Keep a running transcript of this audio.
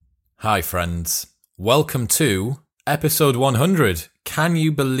Hi friends, welcome to episode 100. Can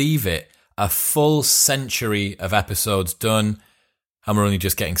you believe it? A full century of episodes done, and we're only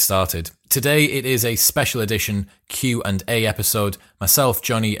just getting started. Today it is a special edition Q&A episode. Myself,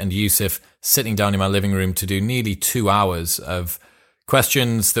 Johnny and Yusuf sitting down in my living room to do nearly 2 hours of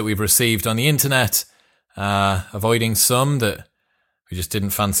questions that we've received on the internet, avoiding some that we just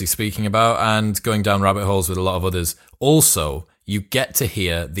didn't fancy speaking about, and going down rabbit holes with a lot of others. Also, you get to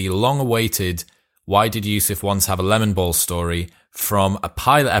hear the long-awaited Why Did Yusuf Once Have a Lemon Ball story from a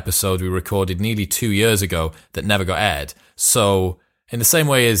pilot episode we recorded nearly 2 years ago that never got aired. So, in the same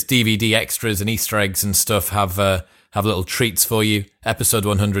way as DVD extras and Easter eggs and stuff have little treats for you, episode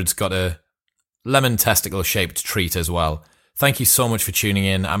 100's got a lemon testicle-shaped treat as well. Thank you so much for tuning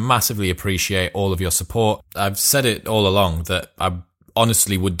in. I massively appreciate all of your support. I've said it all along that I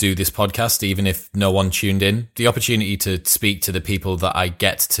honestly would do this podcast even if no one tuned in. The opportunity to speak to the people that I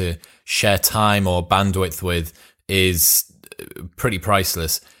get to share time or bandwidth with is pretty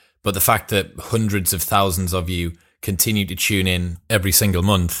priceless. But the fact that hundreds of thousands of you continue to tune in every single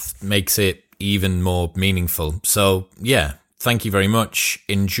month makes it even more meaningful. So yeah, thank you very much.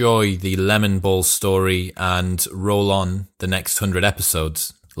 Enjoy the lemon ball story and roll on the next 100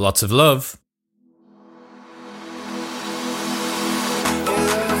 episodes. Lots of love.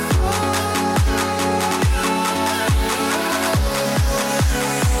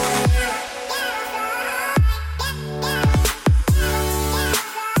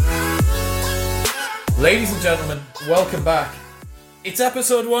 Ladies and gentlemen, welcome back. It's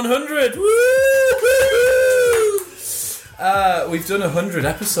episode 100. Woo! We've done 100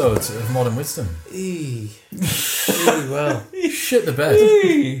 episodes of Modern Wisdom. Really well. Shit the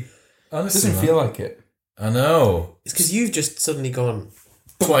bed. Honestly, doesn't feel like it. I know. It's because you've just suddenly gone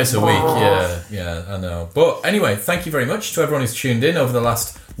twice a week. Yeah, I know. But anyway, thank you very much to everyone who's tuned in over the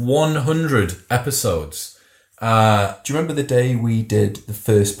last 100 episodes. Do you remember the day we did the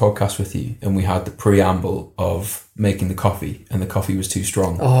first podcast with you and we had the preamble of making the coffee and the coffee was too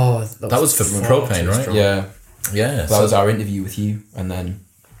strong? Oh, that was for propane, right? Strong. Yeah. Yeah. That was our interview with you, and then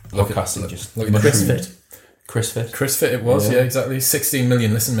podcasting just mushroomed. Chris Fit it was, yeah, exactly. 16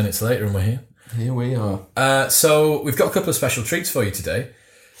 million listen minutes later and we're here. Here we are. So we've got a couple of special treats for you today.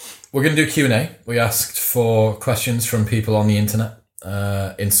 We're going to do a Q&A. We asked for questions from people on the internet.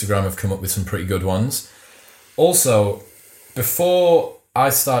 Instagram have come up with some pretty good ones. Also, before I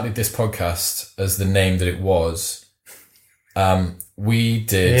started this podcast as the name that it was, we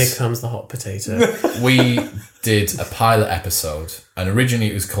did... Here comes the hot potato. We did a pilot episode, and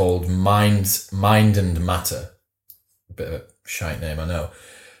originally it was called Mind and Matter. A bit of a shite name, I know.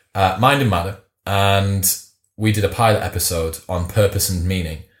 Mind and Matter, and we did a pilot episode on purpose and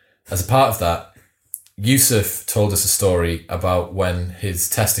meaning. As a part of that, Yusuf told us a story about when his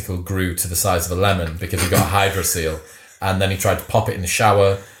testicle grew to the size of a lemon because he got a hydrocele, and then he tried to pop it in the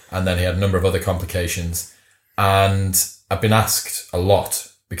shower, and then he had a number of other complications. And I've been asked a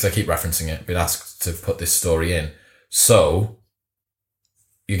lot, because I keep referencing it, been asked to put this story in. So,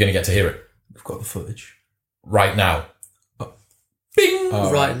 you're going to get to hear it. We've got the footage. Right now. Bing!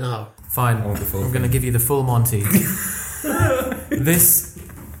 Right now. Fine. I'm going to give you the full Monty. This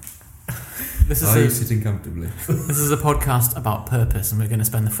Are you sitting comfortably? This is a podcast about purpose, and we're going to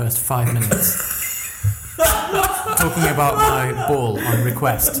spend the first 5 minutes talking about my ball on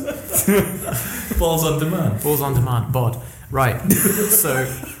request. Balls on demand. Balls on demand, bod. Right. So,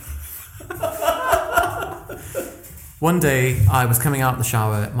 one day I was coming out of the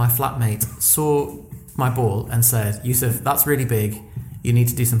shower. My flatmate saw my ball and said, "Yusuf, that's really big. You need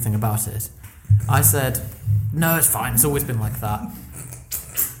to do something about it." I said, "No, it's fine. It's always been like that."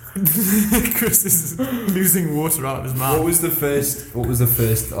 Chris is losing water out of his mouth. What was the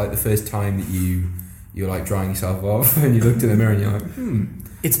first time that you're like drying yourself off and you looked in the mirror and you're like,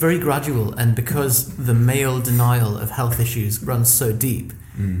 It's very gradual, and because the male denial of health issues runs so deep,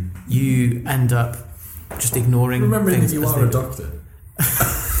 you end up just ignoring Remembering things. that you are a doctor.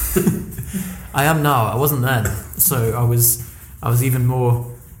 I am now. I wasn't then, so I was even more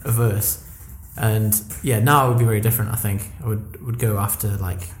averse. And yeah, now it would be very different. I think I would go after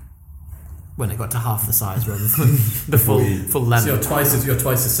like when it got to half the size rather than the full lemon. So you're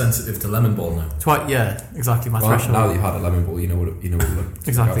twice as sensitive to lemon ball now. Yeah, exactly. My threshold. now that you've had a lemon ball, you know what it looks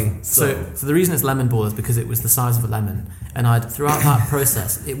Exactly. like. So the reason it's lemon ball is because it was the size of a lemon, and throughout that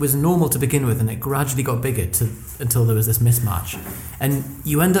process, it was normal to begin with, and it gradually got bigger until there was this mismatch, and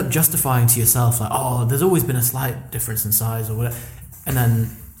you end up justifying to yourself like, oh, there's always been a slight difference in size or whatever, and then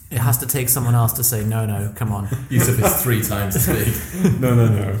it has to take someone else to say, no, come on. Yusuf is 3 times as big.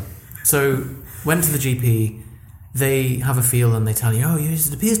 No. So went to the GP, they have a feel and they tell you, oh, yes,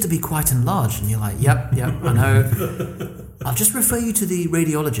 it appears to be quite enlarged. And you're like, yep, I know. I'll just refer you to the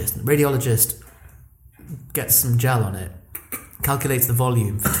radiologist. The radiologist gets some gel on it, calculates the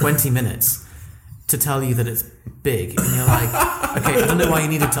volume for 20 minutes to tell you that it's big. And you're like, okay, I don't know why you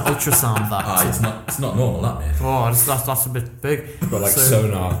needed to ultrasound that. It's not normal, that, mate. Oh, that's a bit big. Got like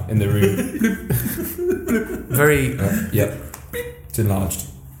sonar in the room. Very... Yep. It's enlarged.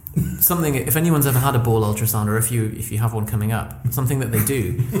 Something, if anyone's ever had a ball ultrasound, or if you have one coming up, something that they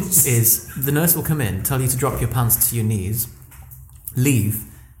do is the nurse will come in, tell you to drop your pants to your knees, leave,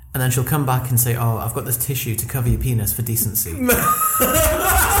 and then she'll come back and say, oh, I've got this tissue to cover your penis for decency.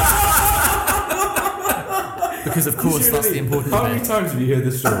 Because of course that's the important How bit. many times have you heard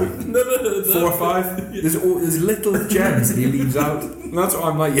this story? No. 4 or 5? There's little gems that he leaves out. And that's what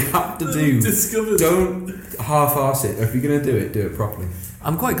I'm like, you have to do. Don't half-arse it. If you're going to do it properly.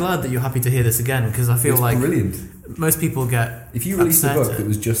 I'm quite glad that you're happy to hear this again, because I feel like brilliant. Most people get If you released a upset book that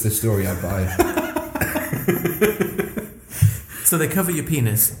was just this story, I'd buy it. So they cover your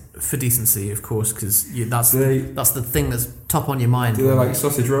penis for decency, of course, because that's the thing that's top on your mind. Do they like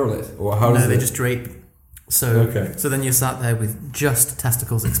sausage roll it? Or how No, they just drape. So Okay. So then you're sat there with just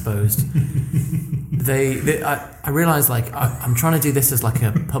testicles exposed. I realise, like, I'm trying to do this as like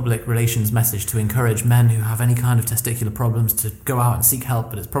a public relations message to encourage men who have any kind of testicular problems to go out and seek help,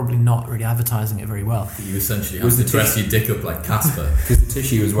 but it's probably not really advertising it very well. You essentially have to dress your dick up like Casper. Because the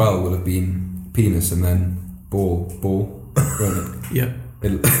tissue as well will have been penis and then ball, won't it? Yeah.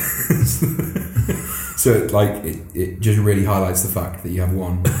 So it just really highlights the fact that you have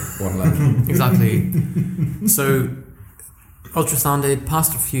one leg. Exactly. So ultrasounded,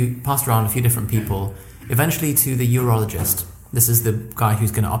 passed around a few different people, eventually to the urologist. This is the guy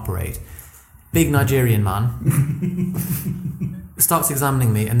who's going to operate. Big Nigerian man. Starts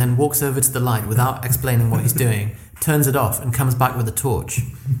examining me and then walks over to the light without explaining what he's doing, turns it off and comes back with a torch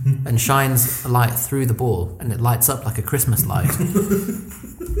and shines a light through the ball and it lights up like a Christmas light.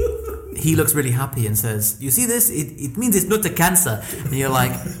 He looks really happy and says, you see this? It means it's not a cancer. And you're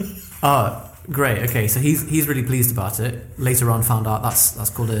like, oh, great, okay. So he's really pleased about it. Later on found out that's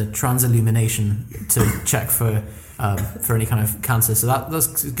called a transillumination to check for any kind of cancer. So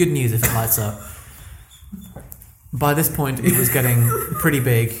that's good news if it lights up. By this point, it was getting pretty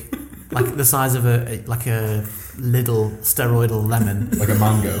big, like the size of a little steroidal lemon. Like a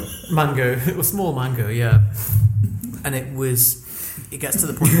mango. Mango, a small mango, yeah. And it gets to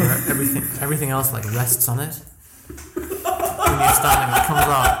the point where everything else like rests on it. When you're standing, it comes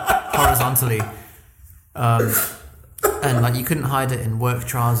out horizontally. And like you couldn't hide it in work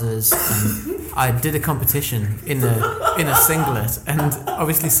trousers. And I did a competition in a singlet, and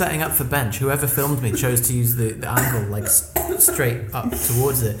obviously setting up for bench, whoever filmed me chose to use the angle like straight up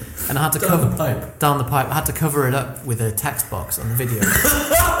towards it, and I had to cover the pipe. I had to cover it up with a text box on the video.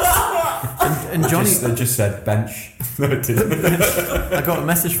 And Johnny, they just said bench. No, it didn't. I got a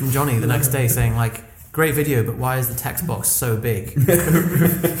message from Johnny the next day saying like, great video, but why is the text box so big?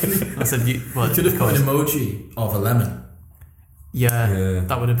 I said, you could have put an emoji of a lemon. Yeah,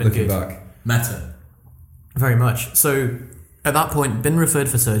 that would have been Looking good. back. Meta. Very much. So at that point, been referred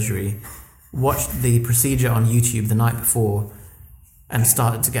for surgery, watched the procedure on YouTube the night before, and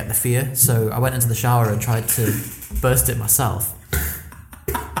started to get the fear. So I went into the shower and tried to burst it myself.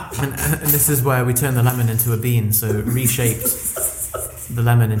 And this is where we turned the lemon into a bean. So reshaped the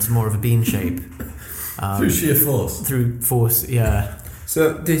lemon into more of a bean shape. Through sheer force. Through force, yeah.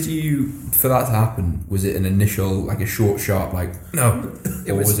 So did you, for that to happen, was it an initial, like a short, sharp, like, no?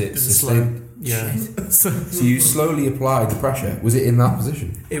 Or was it sustained? Yeah. So you slowly applied the pressure. Was it in that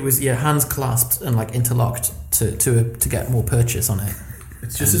position? It was, yeah, hands clasped and like interlocked to get more purchase on it.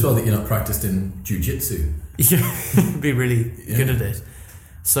 It's just as well that you're not practiced in jiu-jitsu. Yeah, be really good at it.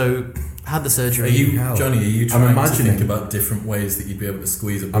 So had the surgery. Johnny, are you trying to think about different ways that you'd be able to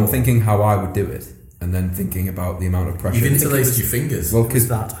squeeze a ball? I'm thinking how I would do it, and then thinking about the amount of pressure. You've interlaced your fingers. Well, because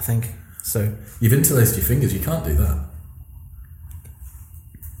that, I think. So you've interlaced your fingers. You can't do that.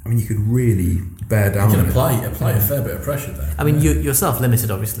 I mean, you could really bear down. You can apply a fair bit of pressure there. I mean, you're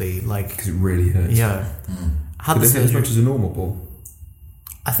self-limited, obviously, like because it really hurts. Yeah. Had the surgery as much as a normal ball.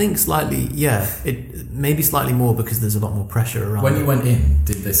 I think slightly, yeah. It maybe slightly more because there's a lot more pressure around. When you went in,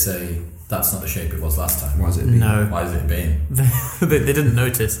 did they say that's not the shape it was last time? Why is it? No. Why is it being? they didn't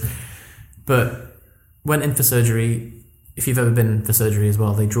notice. But went in for surgery. If you've ever been for surgery as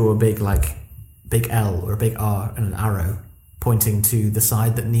well, they draw a big L or a big R and an arrow pointing to the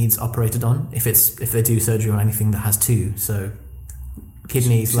side that needs operated on. If they do surgery on anything that has two, so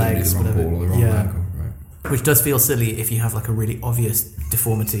kidneys, legs, whatever. Ball or the wrong leg, right. Which does feel silly if you have like a really obvious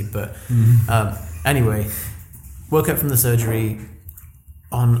deformity, but anyway, woke up from the surgery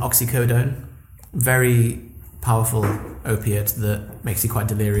on oxycodone, very powerful opiate that makes you quite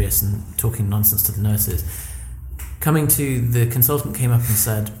delirious and talking nonsense to the nurses. Coming to the consultant came up and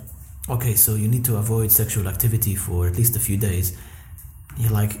said, okay, so you need to avoid sexual activity for at least a few days.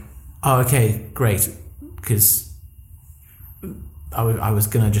 You're like, oh, okay, great, because I was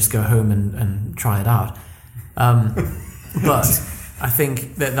going to just go home and try it out. But I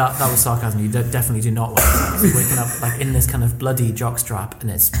think that was sarcasm. You definitely do not want sex. Waking up like in this kind of bloody jockstrap,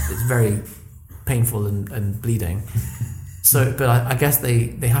 and it's very painful and bleeding. So, but I guess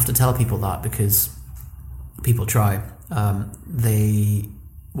they have to tell people that because people try.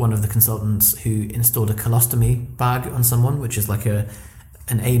 One of the consultants who installed a colostomy bag on someone, which is like an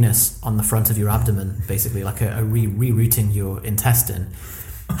anus on the front of your abdomen, basically like a rerouting your intestine,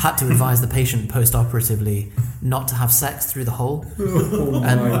 had to advise the patient post-operatively not to have sex through the hole.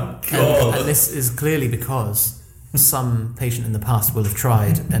 And this is clearly because some patient in the past will have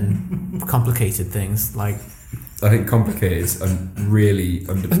tried and complicated things like... I think complicated is really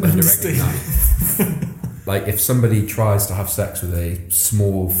under-recognized. Like if somebody tries to have sex with a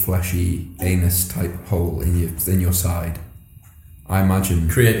small, fleshy anus type hole in your side, I imagine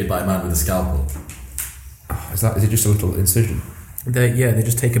created by a man with a scalpel. Is it just a little incision? They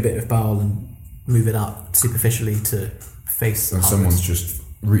just take a bit of bowel and move it out superficially to face. And someone's just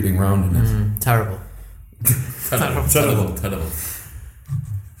rooting around in it. Terrible. Terrible.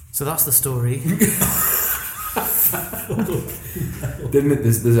 So that's the story. Didn't it?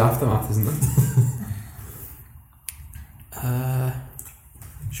 There's aftermath, isn't there?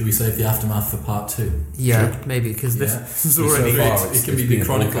 Should we save the aftermath for part 2? Yeah, sure. Maybe because this is already. It can be the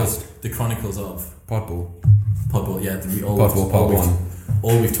chronicles. The chronicles of Podball. Yeah. Podball.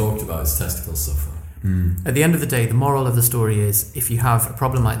 All we've talked about is testicle so far. At the end of the day, the moral of the story is: if you have a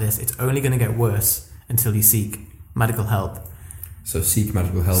problem like this, it's only going to get worse until you seek medical help. So seek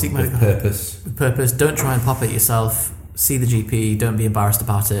medical help with purpose. With purpose. Don't try and pop it yourself. See the GP. Don't be embarrassed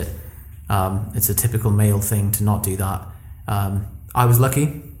about it. It's a typical male thing to not do that. I was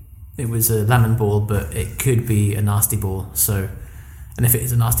lucky. It was a lemon ball, but it could be a nasty ball. So, and if it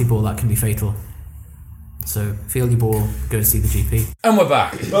is a nasty ball, that can be fatal. So, feel your ball, go to see the GP. And we're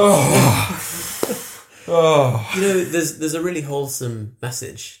back. You know, there's a really wholesome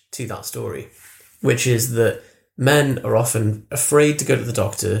message to that story, which is that men are often afraid to go to the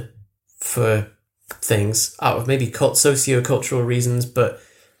doctor for things out of maybe socio-cultural reasons, but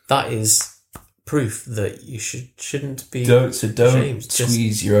that is proof that you shouldn't be ashamed.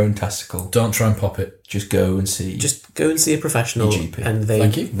 Squeeze your own testicle. Don't try and pop it. Just go and see a professional GP. and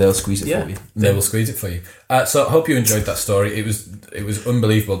Thank you. They'll squeeze it for you. They will squeeze it for you. So I hope you enjoyed that story. It was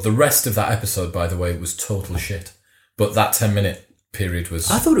unbelievable. The rest of that episode, by the way, was total shit. But that 10-minute period was...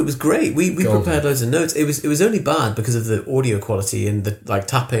 I thought it was great. We prepared loads of notes. It was only bad because of the audio quality and the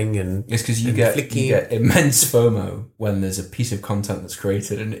tapping and it's because you get immense FOMO when there's a piece of content that's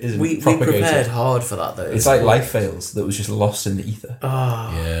created and it isn't propagated. We prepared hard for that though. It's like Life Fails that was just lost in the ether.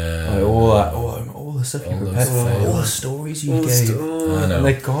 Yeah. Like all the stuff you prepared, all the stories you gave. I know. And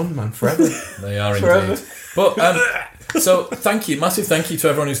they're gone, man, forever. They are forever. Indeed. But so massive thank you to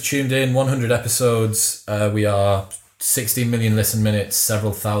everyone who's tuned in. 100 episodes. We are 16 million listen minutes,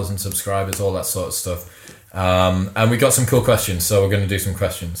 several thousand subscribers, all that sort of stuff. And we got some cool questions, so we're going to do some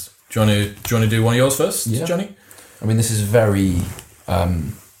questions. Do you want to do one of yours first, Johnny? I mean, this is very, my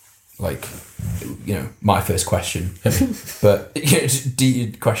first question. But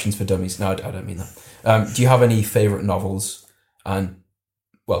questions for dummies. No, I don't mean that. Do you have any favourite novels? And,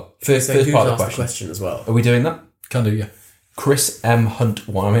 first part of the question as well. Are we doing that? Can do, yeah. Chris M. Hunt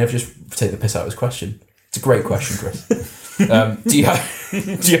 1. I mean, I've just take the piss out of his question. It's a great question, Chris. Do you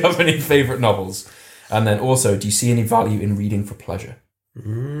have any favourite novels? And then also, do you see any value in reading for pleasure?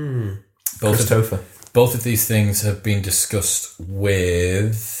 Both of these things have been discussed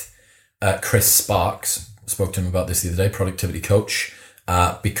with Chris Sparks. I spoke to him about this the other day, productivity coach.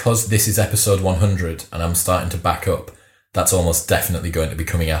 Because this is episode 100 and I'm starting to back up, that's almost definitely going to be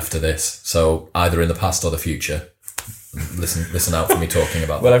coming after this. So either in the past or the future. Listen out for me talking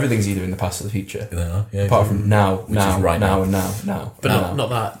about that. Everything's either in the past or the future. Yeah, apart from now. But not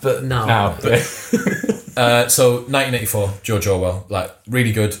that. But now. So 1984, George Orwell,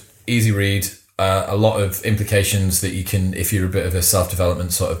 really good, easy read. A lot of implications that you can, if you're a bit of a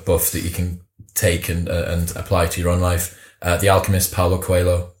self-development sort of buff, that you can take and apply to your own life. The Alchemist, Paulo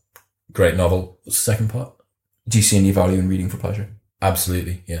Coelho, great novel. What's the second part? Do you see any value in reading for pleasure?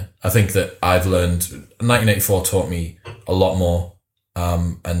 Absolutely, yeah. I think that I've learned... 1984 taught me a lot more,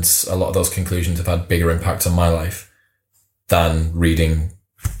 and a lot of those conclusions have had bigger impacts on my life than reading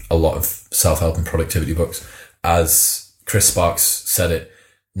a lot of self-help and productivity books. as Chris Sparks said it,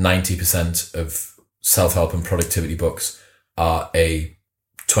 90% of self-help and productivity books are a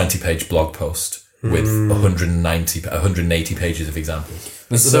 20-page blog post with 180 pages of examples.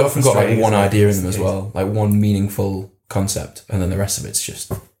 They've so often got like frustrating, one isn't it? idea in them as well, like one meaningful concept, and then the rest of it's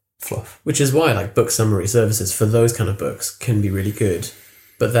just fluff. Which is why like book summary services for those kind of books can be really good.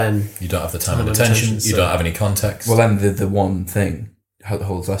 But then You don't have the time and attention. You don't have any context. Well, then the one thing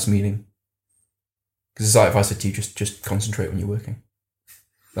holds less meaning. Because it's like if I said to you, just concentrate when you're working.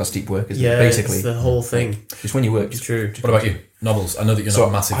 That's deep work, isn't it? Basically, it's the whole thing. just when you work. It's Just, true. what about you? Novels. I know that you're so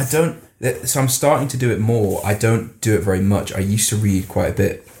not massive. I don't. So I'm starting to do it more. I don't do it very much. I used to read quite a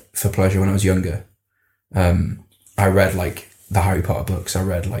bit for pleasure when I was younger. I read like the Harry Potter books. I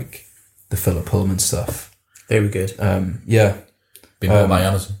read like the Philip Pullman stuff. They were good. Yeah. Been bought by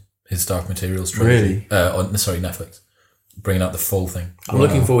Amazon. His Dark Materials trilogy. Really? Sorry, Netflix. Bringing out the full thing. I'm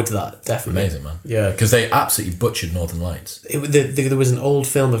looking forward to that, definitely. Amazing, man. Yeah. Because they absolutely butchered Northern Lights. There was an old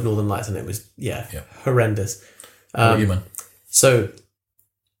film of Northern Lights and it was, horrendous. What about you, man? So,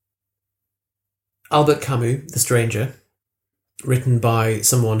 Albert Camus, The Stranger, written by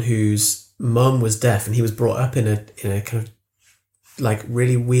someone whose mum was deaf and he was brought up in a kind of like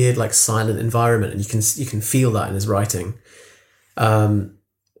really weird, like silent environment, and you can feel that in his writing.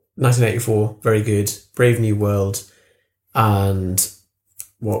 1984, very good. Brave New World, and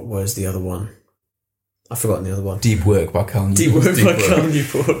what was the other one? I've forgotten the other one. Deep Work by Cal Newport. Deep Work by Cal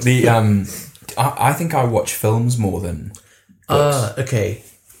Newport. I think I watch films more than books. Okay.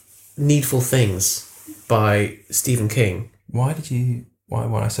 Needful Things by Stephen King. Why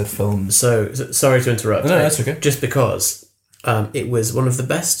when I said films? So sorry to interrupt. No, that's okay. Just because it was one of the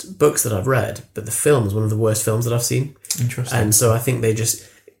best books that I've read, but the film was one of the worst films that I've seen. Interesting. And so I think they just,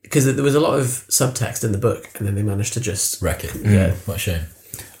 because there was a lot of subtext in the book, and then they managed to just Wreck it. Yeah. What a shame.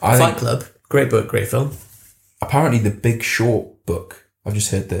 I Fight think Club, great book, great film. apparently the Big Short book, I've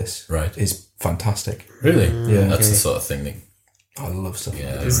just heard this, Right. is fantastic. Really? Yeah. That's the Okay. sort of thing that... I love stuff.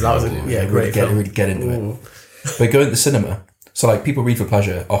 Yeah, like it That was a really great film. really get into it. Ooh. But going to the cinema, so like people read for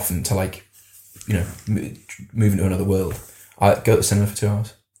pleasure often to like, you know, move into another world. I go to the cinema for 2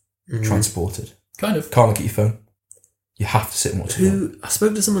 hours, transported. Kind of. Can't look at your phone. You have to sit and watch it. I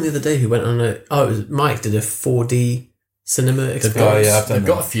spoke to someone the other day who went on it was Mike, did a 4D cinema experience. yeah, I've done They've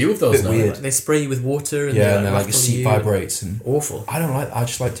got a that. few of those Bit now. weird. They spray you with water and Yeah, they and then like rattle your seat you. vibrates, and Awful. I don't like. I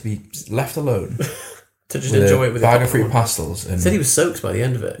just like to be left alone To just with enjoy a it with bag a of fruit popcorn. pastels. And Said he was soaked by the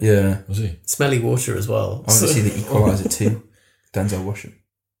end of it. yeah, Was he? Smelly water as well. I want to see the Equalizer 2. Denzel Washington.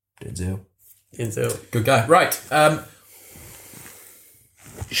 Denzel. Good guy. Right.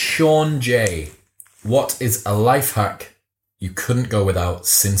 Sean J. What is a life hack you couldn't go without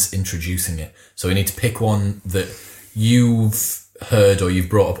since introducing it? So we need to pick one that you've heard or you've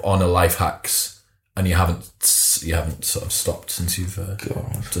brought up on a life hacks and you haven't sort of stopped since you've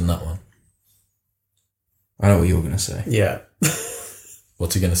done that one. I know what you're going to say. Yeah.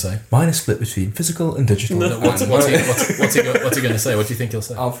 What's he going to say? Mine is split between physical and digital. No, what's he going to say? What do you think he'll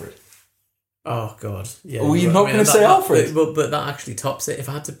say? Alfred. Oh God. Yeah. Were you not gonna say Alfred? But that actually tops it. If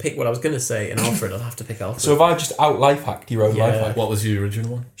I had to pick what I was going to say in Alfred, I'd have to pick Alfred. So if I just out life hacked your own Yeah. life hack, What was your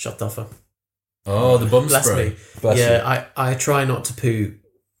original one? Shotduffer. Oh, the bum Bless spray. me. bless you. Yeah, I try not to poo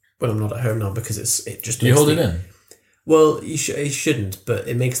when I'm not at home now because it just. Do you makes hold it the- in? Well, you shouldn't, but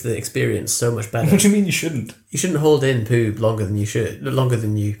it makes the experience so much better. What do you mean you shouldn't? You shouldn't hold in poo longer than you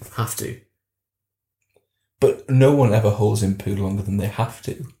have to. But no one ever holds in poo longer than they have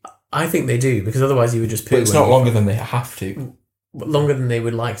to. I think they do because otherwise you would just poo. But it's when not you- longer than they have to. longer than they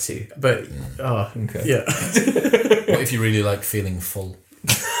would like to. But Okay. yeah, What if you really like feeling full?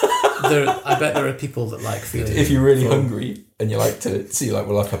 I bet there are people that like feeling. If you're really full. hungry and you like to see like,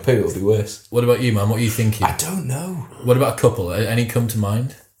 well, like a poo, it'll be worse. What about you, man? What are you thinking? I don't know. What about a couple? Any come to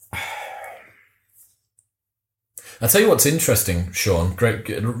mind? I'll tell you what's interesting, Sean. Quite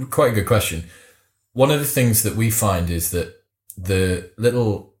a good question. One of the things that we find is that the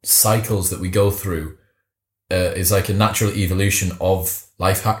little cycles that we go through is like a natural evolution of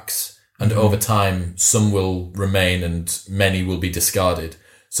life hacks. And over time, some will remain and many will be discarded.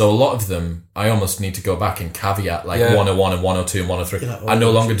 So a lot of them, I almost need to go back and caveat like 101 and 102 and 103. Yeah, I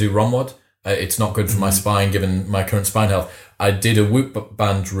no longer do ROMWOD. It's not good for my spine, given my current spine health. I did a Whoop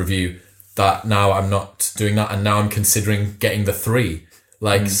band review that now I'm not doing that, and now I'm considering getting the 3.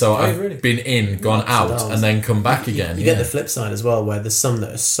 Like, so I've really? been in, gone out, downs. and then come back again. You get the flip side as well, where there's some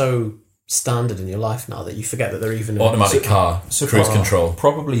that are so standard in your life now that you forget that they're even Automatic car, cruise control.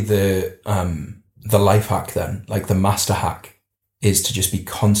 Probably the life hack then, like the master hack, is to just be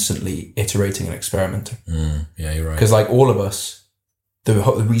constantly iterating and experimenting. Yeah, you're right. Because like all of us, the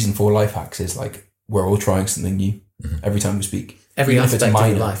reason for life hacks is like we're all trying something new every time we speak. Every Even if it's aspect of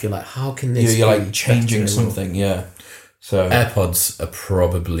your minor. life, you're like, how can this You're be like changing better? something, yeah. So AirPods are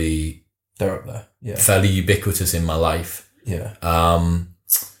probably they're up there, yeah, fairly ubiquitous in my life. yeah.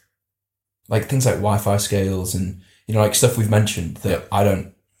 Like things like Wi-Fi scales and like stuff we've mentioned that I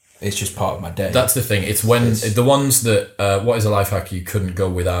don't. It's just part of my day. that's the thing. It's when the ones that what is a life hack you couldn't go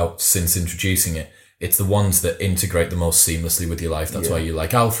without since introducing it. It's the ones that integrate the most seamlessly with your life. That's why you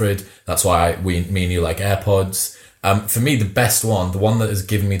like Alfred. That's why me and you like AirPods. For me, the best one, the one that has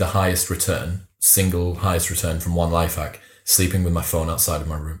given me the highest return, single highest return from one life hack, sleeping with my phone outside of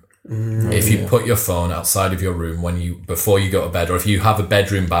my room. If you put your phone outside of your room before you go to bed, or if you have a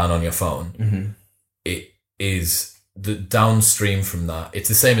bedroom ban on your phone, it is the downstream from that. It's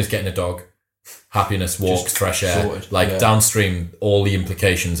the same as getting a dog. Happiness, walks, Just fresh air. sorted, Downstream, all the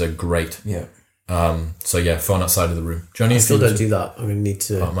implications are great. Yeah. So yeah, phone outside of the room. Johnny, I still don't do that. I'm going to need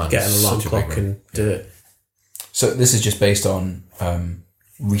to get an alarm such a big clock one. and do it. So this is just based on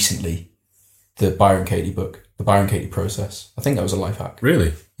recently the Byron Katie book, the Byron Katie process. I think that was a life hack.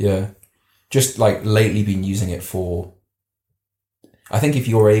 Really? Yeah. Just like lately been using it for. I think if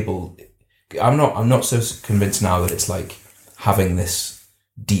you're able, I'm not so convinced now that it's like having this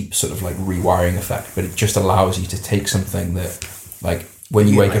deep sort of like rewiring effect, but it just allows you to take something that like when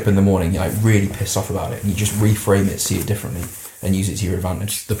you wake up in the morning, you're like really pissed off about it, and you just reframe it, see it differently, and use it to your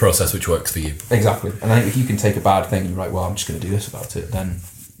advantage. The process which works for you. Exactly. And I think if you can take a bad thing and you're like, well, I'm just going to do this about it, then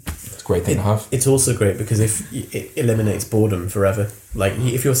it's a great thing to have. It's also great because it eliminates boredom forever. Like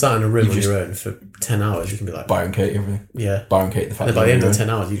if you're sat in a room on your own for 10 hours, you can be like, Byron Katie, everything. yeah. Byron Katie, the fact And by that the end you're of the 10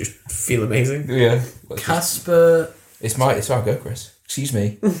 hours, you just feel amazing. Yeah. Casper. It's our go, Chris. Excuse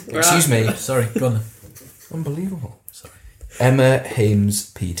me. Excuse me. Sorry, go on then. Unbelievable. Sorry. Emma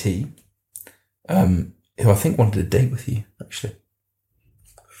Hames PT, who I think wanted a date with you, actually.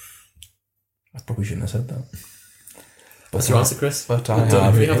 I probably shouldn't have said that. What's your answer, Chris? But I Don't know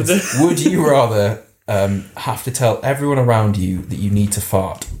if we have have. a date. Would you rather have to tell everyone around you that you need to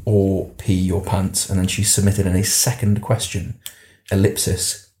fart or pee your pants? And then she submitted in a second question,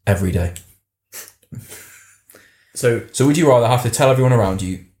 ellipsis, every day. So So would you rather have to tell everyone around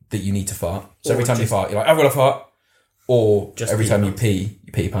you that you need to fart? So every Or time you just- fart, you're like, I've got to fart. Or Just every pee time your you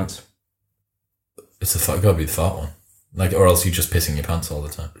pee your pants. It's gotta be the fart one. Like, or else you're just pissing your pants all the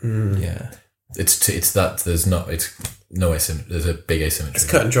time. Yeah. It's that there's no asymmetry. There's a big asymmetry. it's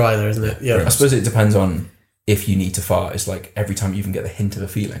cut and dry there, isn't it? Yeah. I suppose it depends on if you need to fart. It's like every time you even get the hint of a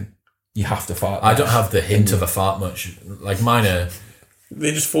feeling, you have to fart. I don't have the hint of a fart much. Like mine are.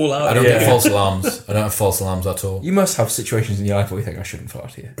 They just fall out. I don't get false alarms. I don't have false alarms at all. You must have situations in your life where you think I shouldn't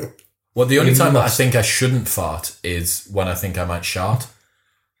fart here. Well, the only You time that I must. think I shouldn't fart is when I think I might shart.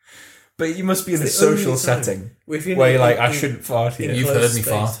 But you must be in a It's the only social time. setting If you're where in- you're like, I in- shouldn't fart here. You've closed heard me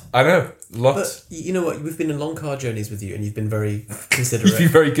space. fart. I know, lots. But you know what? We've been in long car journeys with you, and you've been very You'd considerate. be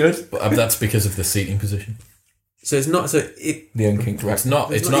very good. But that's because of the seating position. So it's not. So it. The unkinked It's record. not.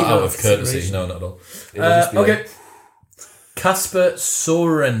 There's It's not not even out a of courtesy. consideration. No, not at all. It'll just be like- Okay. Casper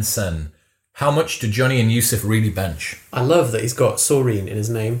Sorensen. How much do Johnny and Yusuf really bench? I love that he's got Soren in his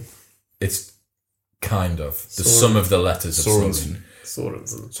name. It's kind of the Soren- sum of the letters of Sorensen.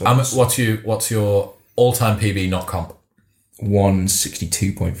 Sorensen. What's your all-time PB not comp?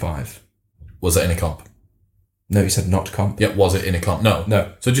 162.5. Was it in a comp? No, you said not comp. Yeah, was it in a comp? No.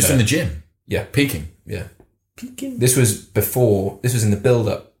 No. So just No. in the gym, Yeah. peaking. Yeah. Peeking. This was before. This was in the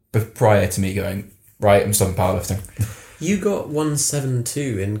build-up prior to me going right. I'm stopping powerlifting. You got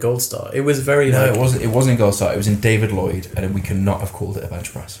 172 in Gold Star. It was very No, like. it wasn't. It wasn't in Gold Star. It was in David Lloyd, and we could not have called it a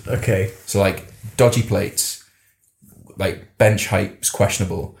bench press. Okay. So like dodgy plates, like bench height was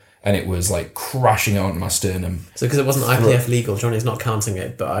questionable, and it was like crashing on my sternum. So because it wasn't IPF legal, Johnny's not counting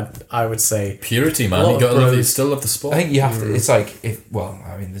it, but I would say Purity, A man. lot You gotta of love it. You bros- still love the sport. I think you have to. It's like if. Well,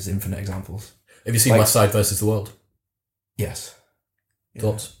 I mean, there's infinite examples. Have you seen like- West Side versus the World? Yes,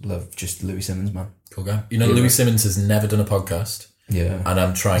 Thoughts? love just Louis Simmons, man. Cool guy. You know, Yeah. Louis Simmons has never done a podcast, Yeah, and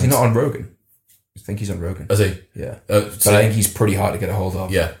I'm trying. is he not on Rogan? I think he's on Rogan. Is he? Yeah, So, but I think he's pretty hard to get a hold of.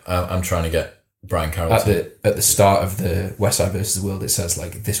 yeah, I'm trying to get Brian Carroll. At the start of the West Side versus the World, it says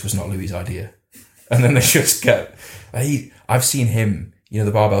like this was not Louis' idea, and then they just get. I've seen him. You know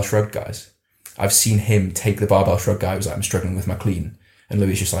the barbell shrug guys. I've seen him take the barbell shrug guy. Who was like, I'm struggling with my clean, and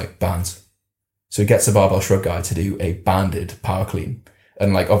Louis is just like bands. So he gets the barbell shrug guy to do a banded power clean,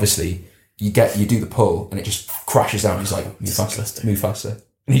 and like obviously you do the pull, and it just crashes down. He's like, move faster.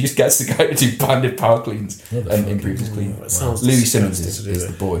 And he just gets the guy to do banded power cleans and improves his clean. it sounds Louis Simmons disgusting to do is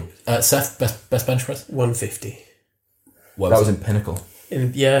the it. boy. Seth, best bench press. 150. What That was in Pinnacle.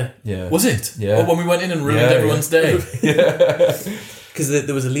 Yeah. Yeah. Was it? Yeah. Oh, when we went in and ruined Yeah, everyone's day. Because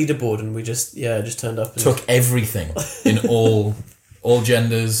there was a leaderboard and we just turned up and Took everything in all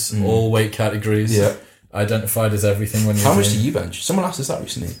genders, all weight categories. Yeah. Identified as everything when you How much do you bench? Someone asked us that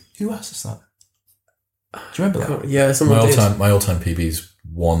recently. Who asked us that? Do you remember that? Yeah, someone did. my all-time PB is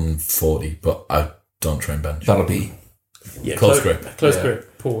 140, but I don't train bench. That'll be Yeah, Close grip. Close Yeah.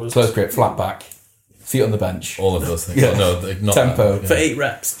 grip. Pause. close grip, flat back, feet on the bench. All of those things. Yeah. Oh, no, not Tempo. that, For yeah. 8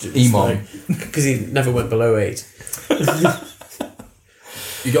 reps. Emon. Because he never went below 8.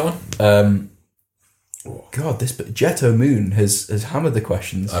 You got one? God, this Jetto Moon has hammered the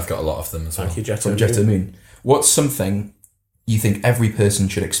questions. I've got a lot of them as well. Thank you, Jetto. From Jetto Moon. What's something you think every person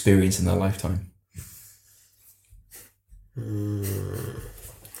should experience in their lifetime?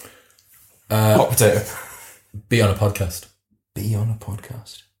 Hot potato. Be on a podcast. Be on a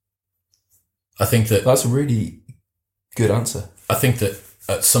podcast. I think that That's a really good answer. I think that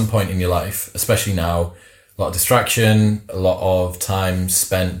at some point in your life, especially now, a lot of distraction, a lot of time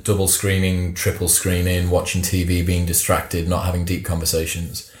spent double screening, triple screening, watching TV, being distracted, not having deep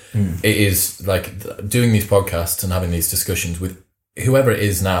conversations. It is like doing these podcasts and having these discussions with whoever it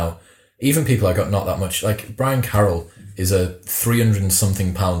is now, even people I got not that much, like Brian Carroll is a 300 and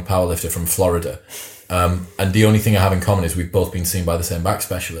something pound powerlifter from Florida. And the only thing I have in common is we've both been seen by the same back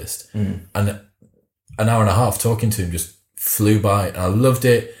specialist. And an hour and a half talking to him just flew by and I loved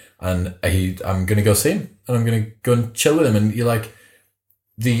it. And I'm going to go see him and I'm going to go and chill with him. And you're like,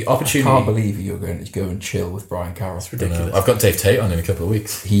 the opportunity. I can't believe you're going to go and chill with Brian Carroll. It's ridiculous. I've got Dave Tate on in a couple of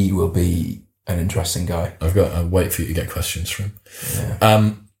weeks. He will be an interesting guy. I'll wait for you to get questions from him.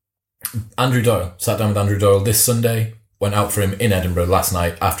 Yeah. Andrew Doyle. Sat down with Andrew Doyle this Sunday. Went out for him in Edinburgh last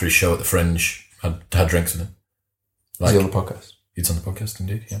night after his show at the Fringe. Had drinks with him. Is he on the podcast? It's on the podcast,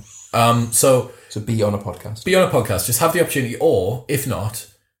 indeed, yeah. So be on a podcast. be on a podcast. Just have the opportunity, or if not,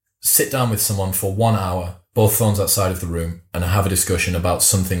 sit down with someone for 1 hour, both phones outside of the room, and have a discussion about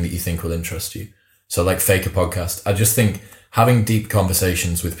something that you think will interest you. So like fake a podcast. I just think having deep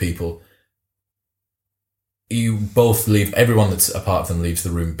conversations with people, you both leave, everyone that's a part of them leaves the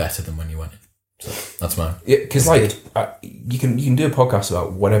room better than when you went in. So that's mine. Because you can do a podcast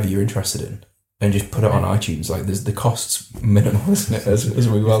about whatever you're interested in and just put it on iTunes. Like there's the costs minimal, isn't it? As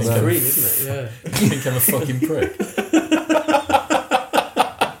we well It's know. free, isn't it? Yeah. You think I'm a fucking prick?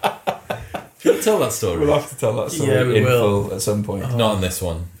 Do you want to tell that story? We'll have to tell that story Yeah, we in will. full at some point. Not on this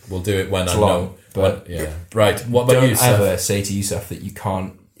one. We'll do it when It's I long, know. but yeah. Right. What about Don't you, Seth? ever say to Yusuf that you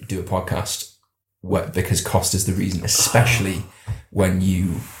can't do a podcast because cost is the reason, especially when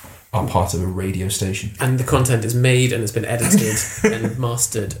you are part of a radio station. And the content is made and it's been edited and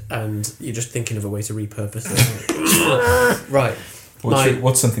mastered, and you're just thinking of a way to repurpose it. Right.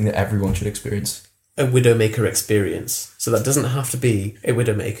 What's something that everyone should experience? A Widowmaker experience. So that doesn't have to be a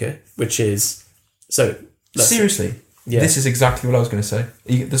Widowmaker, which is Seriously, Yeah. this is exactly what I was going to say.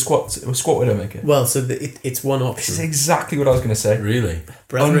 The squat Widowmaker. Well, so it's one This is option. exactly what I was going to say. Really?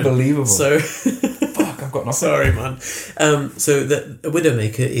 Brethren. Unbelievable. So Fuck, I've got nothing. sorry, man. So a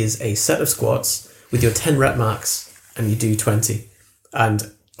Widowmaker is a set of squats with your 10 rep max, and you do 20.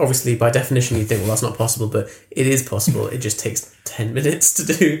 And obviously, by definition, you think, well, that's not possible, but it is possible. It just takes 10 minutes to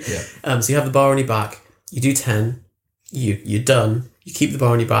do. Yeah. So you have the bar on your back, you do 10, you're done. You keep the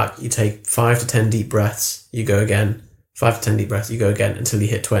bar on your back, you take 5 to 10 deep breaths, you go again. 5 to 10 deep breaths, you go again until you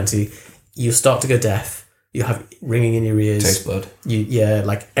hit 20. You start to go deaf. You have ringing in your ears. Taste blood.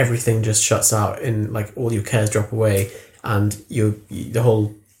 Like everything just shuts out, and like all your cares drop away, and the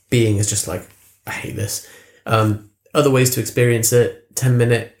whole being is just like, I hate this. Other ways to experience it: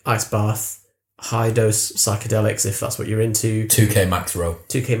 10-minute ice bath, high dose psychedelics if that's what you're into, 2K max row.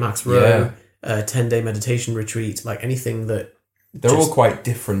 2K max row, 10-day meditation retreat, like anything that. They're all quite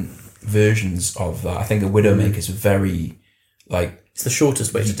different versions of that. I think the Widowmaker is very, like, It's the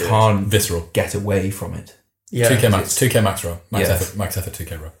shortest way to you do it. can't Visceral. get away from it. Yeah, 2K max row. Max Yeah. effort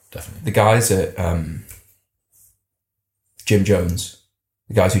 2K row. Definitely. The guys at Jim Jones,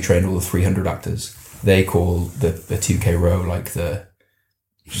 the guys who trained all the 300 actors, they call the 2K row like the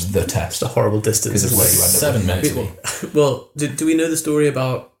test. It's a horrible distance. Because it's where you end up. 7 minutes. Well, do we know the story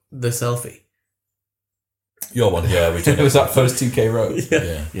about the selfie? Your one, yeah, we did. It was that first 2K row.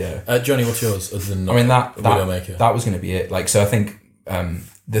 Yeah. Yeah. Johnny, what's yours? Other than I mean, that Widowmaker. was going to be it. Like, so I think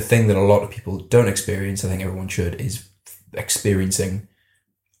the thing that a lot of people don't experience, I think everyone should, is experiencing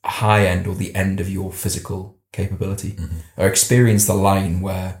a high end or the end of your physical capability, or experience the line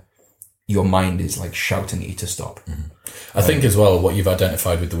where your mind is like shouting at you to stop. I think as well, what you've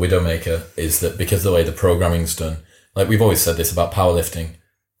identified with the Widowmaker is that because the way the programming's done, like we've always said this about powerlifting,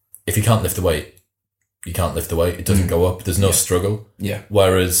 if you can't lift the weight, you can't lift the weight. It doesn't go up. There's no struggle. Yeah.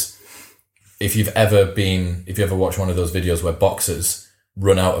 Whereas if you ever watched one of those videos where boxers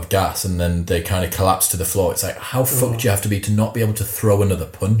run out of gas and then they kind of collapse to the floor, it's like, how fucked do you have to be to not be able to throw another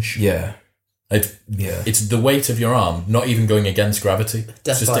punch? Yeah. It's the weight of your arm, not even going against gravity.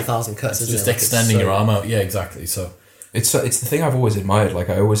 Death by 1,000 cuts. It's isn't just it? Like, extending it's your arm out. Yeah, exactly. So It's the thing I've always admired. Like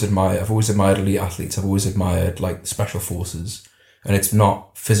I've always admired elite athletes. I've always admired like special forces, and it's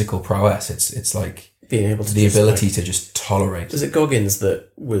not physical prowess. It's like being able to the ability to just tolerate. Was it Goggins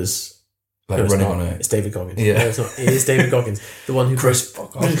that was Like no, it's running not. on a. It's David Goggins. Yeah. No, it's not. It is David Goggins, the one who Chris,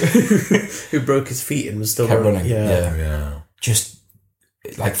 fuck off. who broke his feet and was still Kept running. Yeah. yeah. Just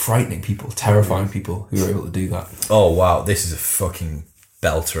like frightening people, terrifying people who are able to do that. Oh wow, this is a fucking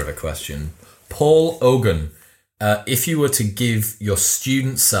belter of a question. Paul Ogun, if you were to give your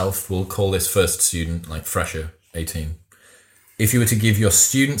student self, we'll call this first student, like fresher, 18. If you were to give your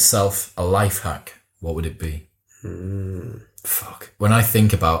student self a life hack, what would it be? Fuck. When I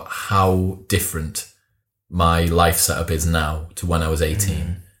think about how different my life setup is now to when I was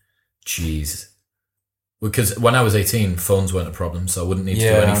 18, jeez. Because when I was 18, phones weren't a problem, so I wouldn't need to do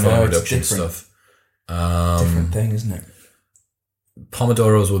any phone reduction stuff. Different thing, isn't it?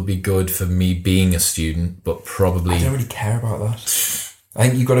 Pomodoros would be good for me being a student, but probably... I don't really care about that. I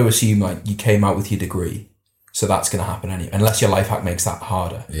think you've got to assume like you came out with your degree, so that's going to happen anyway, unless your life hack makes that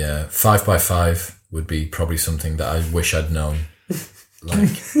harder. Yeah, 5x5 would be probably something that I wish I'd known.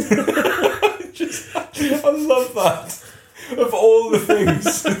 Like, I love that. Of all the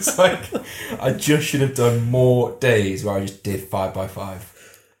things, it's like I just should have done more days where I just did 5x5.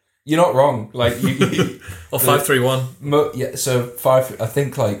 You're not wrong. Like you or 531. Yeah. So 5. I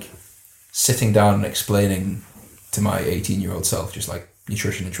think like sitting down and explaining to my 18-year-old self just like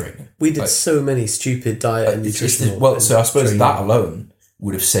nutrition and training. We did like, so many stupid diet and nutritional. So I suppose training. that alone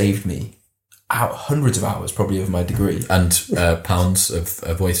would have saved me hundreds of hours probably of my degree And pounds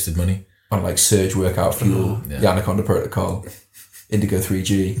of wasted money. on like surge workout fuel, the Anaconda protocol, Indigo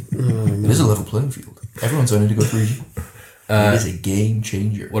 3G. It is a level playing field. Everyone's on Indigo 3G. It is a game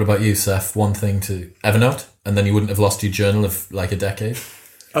changer. What about you, Seth? One thing to Evernote, and then you wouldn't have lost your journal of like a decade.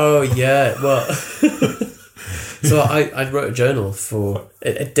 Oh yeah, well, so I wrote a journal for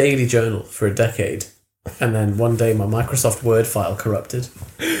a daily journal for a decade, and then one day my Microsoft Word file corrupted,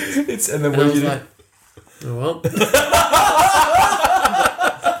 And then and I was like, oh well.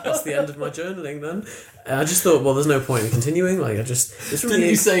 That's the end of my journaling then. And I just thought, well, there's no point in continuing. Like, it's really. Didn't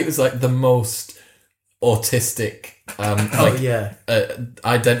you say it was like the most autistic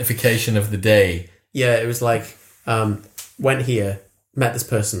identification of the day? Yeah, it was like, went here, met this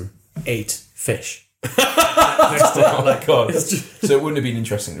person, ate fish. oh my god! So it wouldn't have been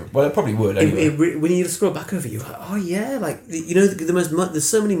interesting. Well, it probably would. Anyway. When you scroll back over, you're like, oh yeah, like you know, there's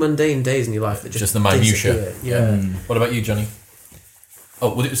so many mundane days in your life that just the minutiae. disappear. Yeah. What about you, Johnny?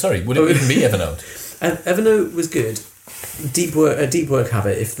 Oh, would it even be Evernote? Evernote was good. A deep work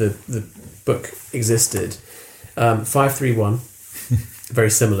habit. If the book existed, 531, very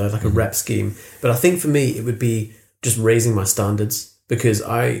similar, like a rep scheme. But I think for me, it would be just raising my standards, because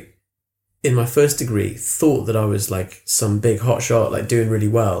I, in my first degree, thought that I was like some big hotshot, like doing really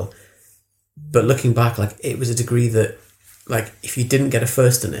well. But looking back, like it was a degree that, like, if you didn't get a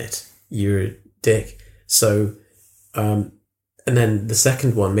first in it, you're a dick. So, and then the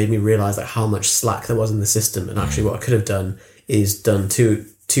second one made me realise like how much slack there was in the system, and actually what I could have done is done two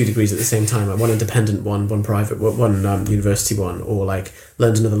degrees at the same time, like one independent one private one, university one, or like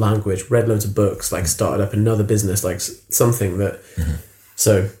learned another language, read loads of books, like started up another business, like something that.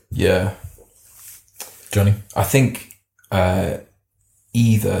 So yeah, Johnny, I think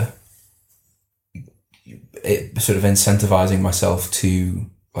either it sort of incentivizing myself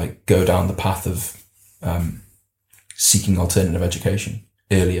to like go down the path of seeking alternative education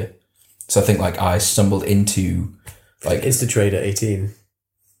earlier. So I think like I stumbled into like Instatrade at 18.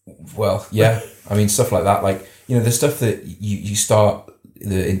 Well, yeah, I mean stuff like that. Like, you know, the stuff that you start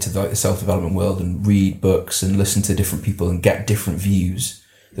into the self-development world and read books and listen to different people and get different views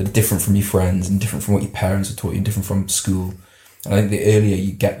that are different from your friends and different from what your parents have taught you and different from school. And I think the earlier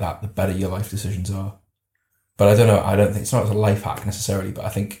you get that, the better your life decisions are. But I don't know. I don't think it's not a life hack necessarily, but I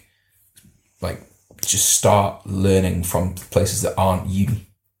think like just start learning from places that aren't uni.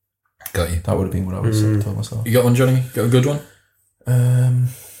 Got you. That would have been what I would have told myself. You got one, Johnny? Got a good one?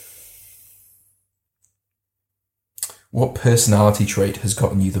 What personality trait has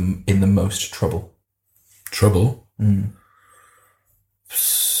gotten you in the most trouble? Trouble?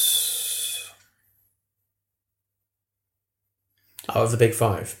 Out of the big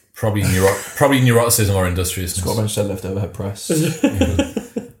five. Probably neuroticism or industriousness. Scott Bench said left overhead press.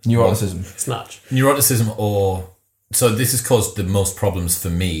 Neuroticism. Snatch. Neuroticism, or so this has caused the most problems for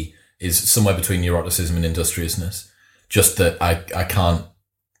me is somewhere between neuroticism and industriousness. Just that I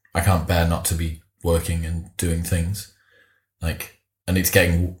can't bear not to be working and doing things. And it's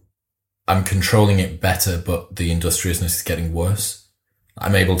I'm controlling it better, but the industriousness is getting worse.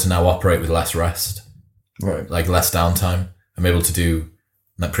 I'm able to now operate with less rest. Right. Like less downtime. I'm able to do,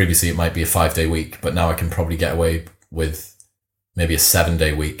 like previously it might be a 5-day week, but now I can probably get away with maybe a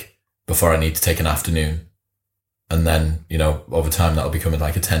 7-day week before I need to take an afternoon. And then, over time that'll become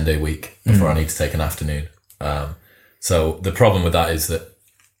like a 10-day week before I need to take an afternoon. So the problem with that is that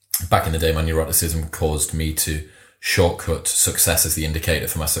back in the day, my neuroticism caused me to shortcut success as the indicator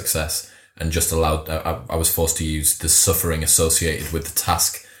for my success, and just allowed, I was forced to use the suffering associated with the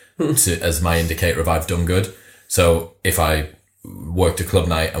task as my indicator of I've done good. So if I worked a club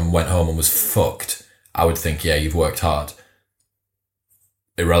night and went home and was fucked, I would think, yeah, you've worked hard.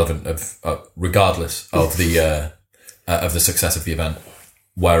 Irrelevant regardless of the success of the event.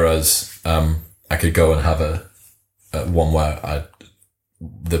 Whereas, I could go and have a one where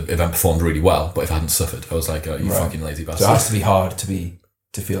the event performed really well, but if I hadn't suffered, I was like, oh, you fucking lazy bastard. So it has to be hard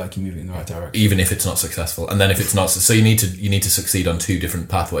to feel like you're moving in the right direction, even if it's not successful. And then if it's not, so you need to succeed on 2 different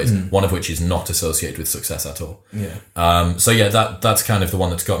pathways, one of which is not associated with success at all. Yeah. So yeah, that's kind of the one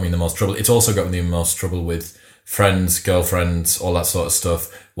that's got me in the most trouble. It's also got me in the most trouble with friends, girlfriends, all that sort of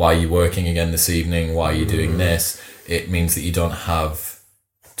stuff. Why are you working again this evening? Why are you doing this? It means that you don't have,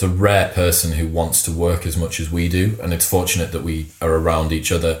 it's a rare person who wants to work as much as we do. And it's fortunate that we are around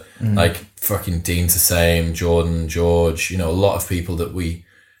each other. Like fucking Dean's the same, Jordan, George, a lot of people that we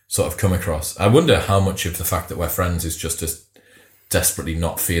sort of come across. I wonder how much of the fact that we're friends is just us desperately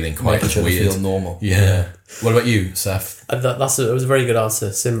not feeling quite as weird. Feel normal. Yeah. What about you, Seth? That was a very good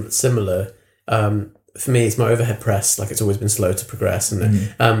answer. Similar. For me, it's my overhead press. Like, it's always been slow to progress,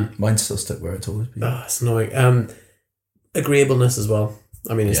 and Mine's still stuck where it's always been. It's annoying. Agreeableness as well.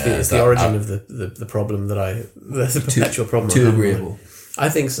 I mean, it's the origin of the problem the perpetual problem. Too agreeable. I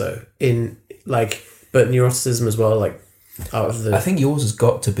think so. But neuroticism as well. Like, out of the, I think yours has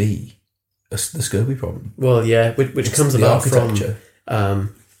got to be the Scobie problem. Well, yeah, which comes about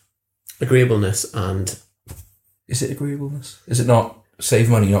from agreeableness and. Is it agreeableness? Is it not? Save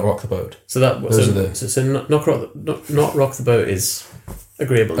money, not rock the boat. So not rock the boat is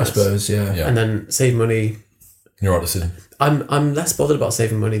agreeableness. I suppose, yeah. And then save money. Neuroticism. I'm less bothered about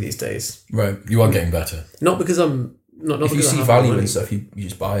saving money these days. Right. You are getting better. Not because I'm not. If you see value in stuff, you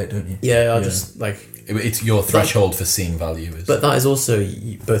just buy it, don't you? Yeah, I just like. It's your threshold for seeing value. But that is also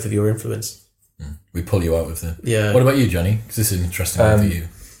both of your influence. We pull you out of the. Yeah. What about you, Johnny? Because this is an interesting one for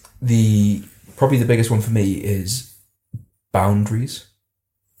you. Probably the biggest one for me is boundaries.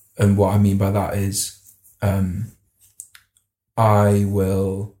 And what I mean by that is, I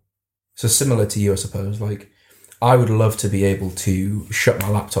will, so similar to you, I suppose, like, I would love to be able to shut my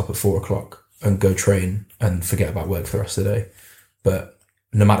laptop at 4:00 and go train and forget about work for the rest of the day. But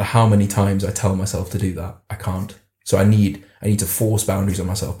no matter how many times I tell myself to do that, I can't. So I need to force boundaries on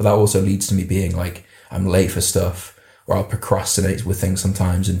myself. But that also leads to me being like, I'm late for stuff, or I'll procrastinate with things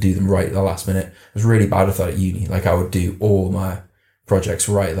sometimes and do them right at the last minute. I was really bad at that at uni. Like, I would do all my projects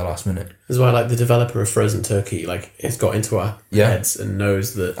right at the last minute. That's why, like, the developer of Frozen Turkey, like, it's got into our heads and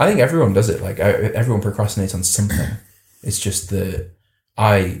knows that. I think everyone does it. Like, everyone procrastinates on something. It's just that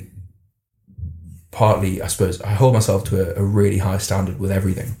I hold myself to a really high standard with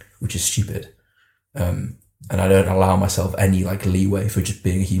everything, which is stupid. And I don't allow myself any, like, leeway for just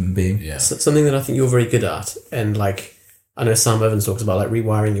being a human being. Yeah. Something that I think you're very good at, and, like, I know Sam Evans talks about, like,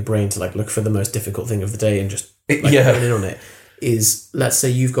 rewiring your brain to, like, look for the most difficult thing of the day and just like, hone in on it. Is, let's say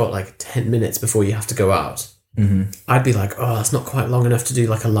you've got like 10 minutes before you have to go out. Mm-hmm. I'd be like, oh, that's not quite long enough to do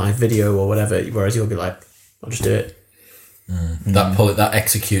like a live video or whatever. Whereas you'll be like, I'll just do it. That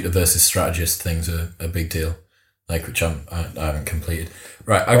executor versus strategist thing's a big deal. Like, which I haven't completed.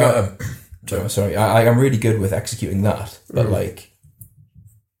 Right, I got. Sorry, I'm really good with executing that, but like,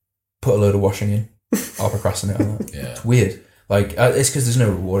 put a load of washing in. I'll procrastinate on that. Yeah. It's weird. Like, it's because there's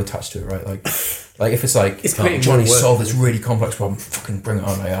no reward attached to it, right? Like if it's like, it's Johnny solved this really complex problem, fucking bring it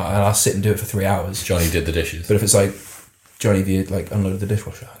on, and I'll sit and do it for 3 hours. Johnny did the dishes. But if it's like, Johnny V like unloaded the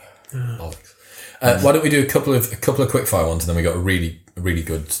dishwasher. Why don't we do a couple of quick fire ones, and then we got a really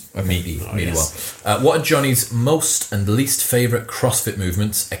good meaty one. What are Johnny's most and least favourite CrossFit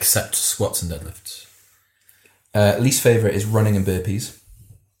movements except squats and deadlifts? Least favourite is running and burpees.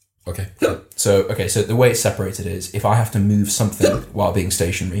 Okay. So the way it's separated is, if I have to move something while being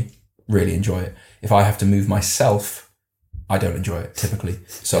stationary, really enjoy it. If I have to move myself, I don't enjoy it typically.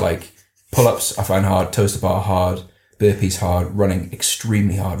 So like, pull-ups I find hard, toes to bar hard, burpees hard, running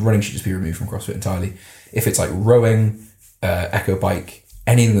extremely hard. Running should just be removed from CrossFit entirely. If it's like rowing, echo bike,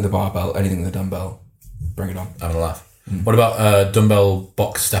 anything with a barbell, anything with a dumbbell, bring it on. Having a laugh. What about dumbbell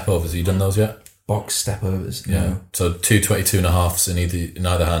box step overs? Have you done those yet? Box step overs. Yeah. No. So 2 22.5s in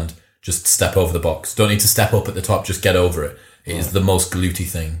either hand. Just step over the box. Don't need to step up at the top. Just get over it. It is the most glutey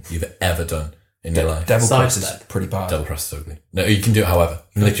thing you've ever done in your life. Devil Side press is step. pretty bad. Double press is ugly. No, you can do it however.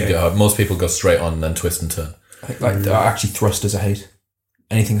 You can literally do it however. Most people go straight on and then twist and turn. I think actually thrusters I hate.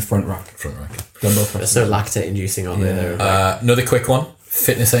 Anything front rack. Front rack. Dumbbell They're press. so lactate inducing, aren't they? They're Another quick one.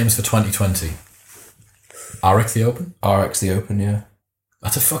 Fitness aims for 2020. RX the Open? RX the Open, yeah.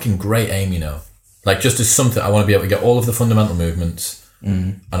 That's a fucking great aim, you know. Like, just as something, I want to be able to get all of the fundamental movements,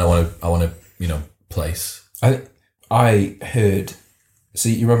 and I want to, you know, place. I heard. So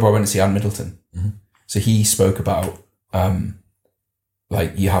you remember I went to see Anne Middleton. Mm-hmm. So he spoke about,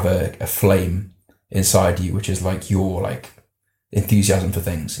 like you have a flame inside you, which is like your like enthusiasm for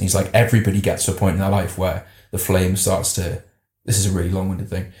things. And he's like, everybody gets to a point in their life where the flame starts to. This is a really long-winded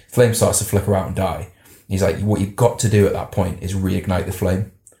thing. Flame starts to flicker out and die. He's like, what you've got to do at that point is reignite the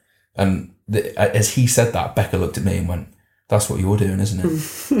flame. And as he said that, Becca looked at me and went, "That's what you're doing, isn't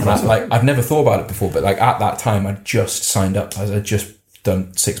it?" And I'd never thought about it before, but like at that time, I'd just signed up. I'd just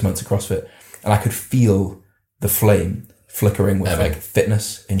done 6 months of CrossFit, and I could feel the flame flickering with like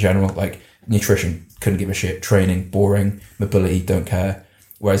fitness in general. Like nutrition, couldn't give a shit. Training, boring. Mobility, don't care.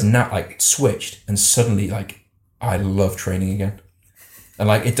 Whereas now, like it switched, and suddenly, like I love training again. And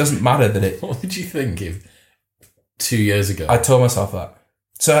like it doesn't matter that it. What did you think if 2 years ago? I told myself that.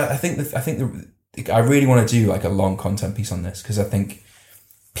 So I think I really want to do like a long content piece on this because I think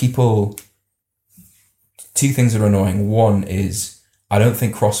people. Two things that are annoying. One is I don't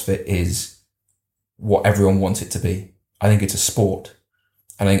think CrossFit is what everyone wants it to be. I think it's a sport.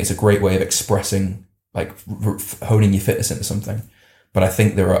 I think it's a great way of expressing, like honing your fitness into something. But I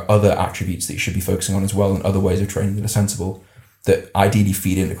think there are other attributes that you should be focusing on as well, and other ways of training that are sensible that ideally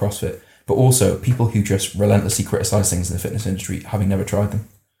feed into CrossFit. But also people who just relentlessly criticize things in the fitness industry, having never tried them.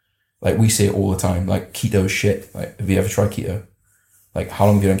 Like we see it all the time. Like keto shit. Like, have you ever tried keto? Like, how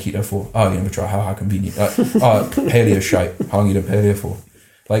long have you done keto for? Oh, you never tried. How convenient. Paleo shite. How long have you done paleo for?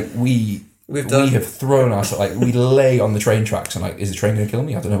 Like we have thrown ourselves. Like we lay on the train tracks and like, is the train going to kill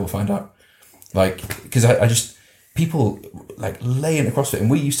me? I don't know. We'll find out. Like, because I just people like lay into CrossFit, and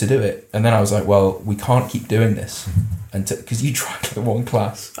we used to do it, and then I was like, well, we can't keep doing this, and because you tried like one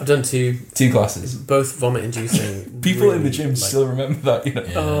class, I've done two classes, both vomit inducing. People really, in the gym still remember that, you know.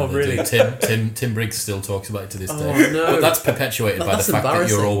 Yeah, Oh, they really? do. Tim Briggs still talks about it to this day. Oh, no. But that's perpetuated by the That's fact that you're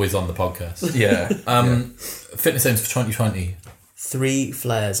embarrassing. always on the podcast. Yeah. Fitness aims for 2020. 3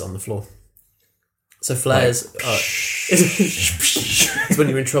 flares on the floor. So flares it's when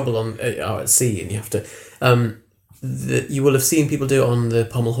you're in trouble out at sea and you have to. You will have seen people do it on the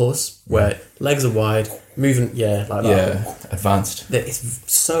pommel horse where legs are wide, moving, like that. Yeah, advanced.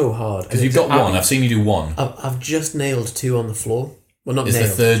 It's so hard Because you've got one. I've seen you do one. I've just nailed 2 on the floor. Well, not Is nailed.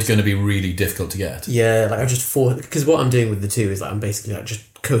 the third going to be really difficult to get? Yeah, like I just fought because what I'm doing with the 2 is like I'm basically like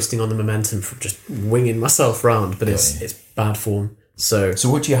just coasting on the momentum from just winging myself round, but it's bad form. So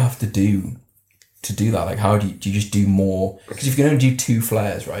what do you have to do that? Like, how do you just do more? Because if you can only do 2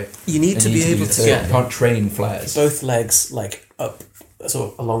 flares, right? you need to be able to get You can't train flares. both legs like up,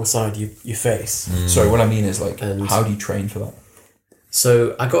 sort of alongside your face. Sorry, what I mean is like, And- how do you train for that?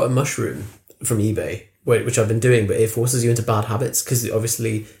 So I got a mushroom from eBay, which I've been doing, but it forces you into bad habits because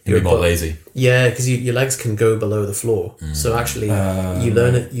obviously You're more lazy. Yeah, because your legs can go below the floor. So actually, you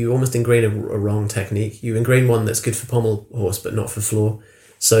learn it. You almost ingrain a wrong technique. You ingrain one that's good for pommel horse, but not for floor.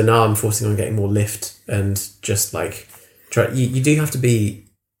 So now I'm forcing on getting more lift and just like try. You do have to be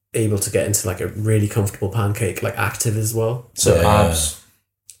able to get into like a really comfortable pancake, like active as well. So Yeah. abs,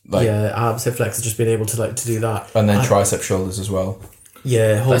 like, Abs, hip flexors, just being able to do that, and then tricep shoulders as well.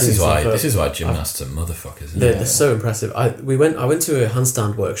 Yeah, holding This is why gymnasts are motherfuckers. Isn't They're it? so impressive. I went to a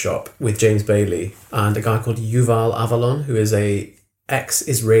handstand workshop with James Bailey and a guy called Yuval Avalon, who is a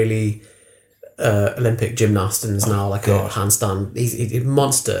ex-Israeli Olympic gymnast and is now like a handstand. He's a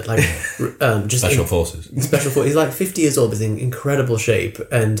monster, like just Special forces. Special forces. He's like 50 years old, but he's in incredible shape.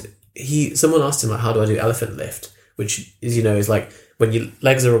 And someone asked him like, how do I do elephant lift? Which is is like when your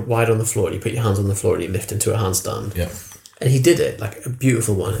legs are wide on the floor, and you put your hands on the floor and you lift into a handstand. Yeah. And he did it, like a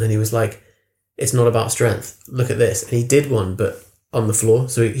beautiful one. And then he was like, it's not about strength. Look at this. And he did one, but on the floor.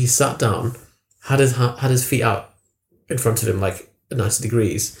 So he sat down, had his feet out in front of him, like 90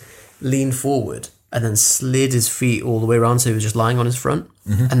 degrees, leaned forward, and then slid his feet all the way around. So he was just lying on his front,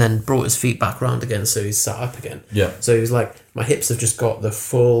 and then brought his feet back around again. So he sat up again. Yeah. So he was like, my hips have just got the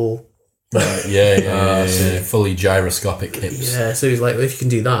full Fully gyroscopic hips. Yeah, so he's like, well, if you can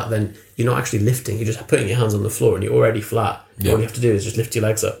do that, then you're not actually lifting. You're just putting your hands on the floor and you're already flat. Yeah. All you have to do is just lift your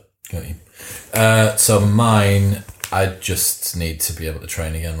legs up. Got you. So mine, I just need to be able to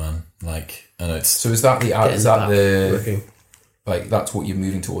train again, man. Like, I know it's... So is that Working. like, that's what you're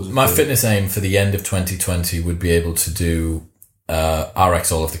moving towards? My fitness aim for the end of 2020 would be able to do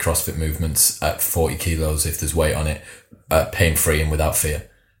RX all of the CrossFit movements at 40 kilos if there's weight on it, pain-free and without fear.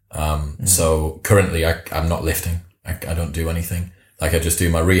 So currently I'm not lifting. I don't do anything. Like, I just do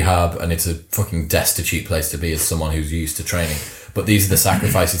my rehab, and it's a fucking destitute place to be as someone who's used to training. But these are the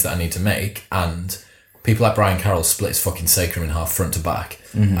sacrifices that I need to make, and people like Brian Carroll split his fucking sacrum in half front to back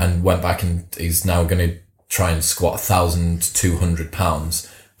and went back, and he's now going to try and squat 1,200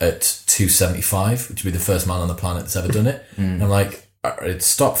 pounds at 275, which would be the first man on the planet that's ever done it. And I'm like,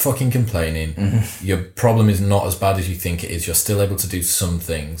 stop fucking complaining. Your problem is not as bad as you think it is. You're still able to do some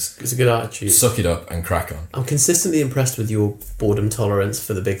things. It's a good attitude. Suck it up and crack on. I'm consistently impressed with your boredom tolerance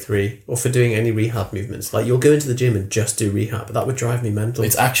for the big three, or for doing any rehab movements. Like, you'll go into the gym and just do rehab, but that would drive me mental.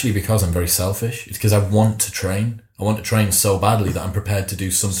 It's actually because I'm very selfish. It's because I want to train. I want to train so badly that I'm prepared to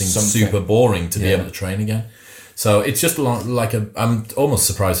do something super boring to be able to train again. So it's just I'm almost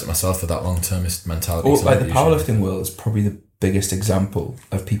surprised at myself for that long-termist mentality. Or, like, the powerlifting world is probably the biggest example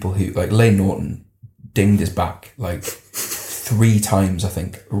of people who, like, Lane Norton dinged his back like 3 times, I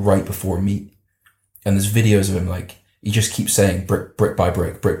think, right before a meet. And there's videos of him, like, he just keeps saying brick by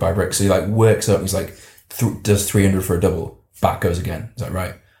brick, brick by brick. So he, like, works up, he's like, does 300 for a double, back goes again. Is that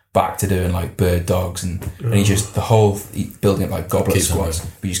right? Back to doing, like, bird dogs, and he just, building up, like, goblet squats,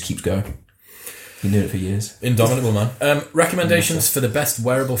 but he just keeps going. Been doing it for years. Indomitable, man. Recommendations for the best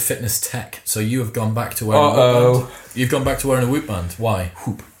wearable fitness tech. So you have gone back to wearing a Whoop band. You've gone back to wearing a Whoop band. Why?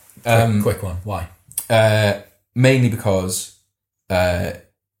 Whoop. Quick one. Why? Mainly because when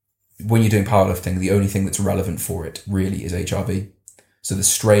you're doing powerlifting, the only thing that's relevant for it really is HRV. So the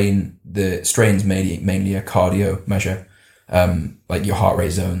strain's mainly a cardio measure, like your heart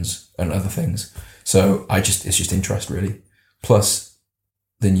rate zones and other things. So it's just interest, really. Plus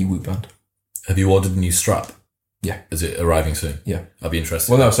the new Whoop band. Have you ordered the new strap? Yeah. Is it arriving soon? Yeah. I'll be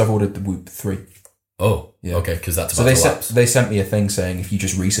interested. Well, no, so I've ordered the Whoop 3. Oh, yeah. Okay, because that's about so they sent me a thing saying if you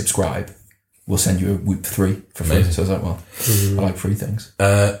just resubscribe, we'll send you a Whoop 3 for free. Amazing. So I was like, well, I like free things.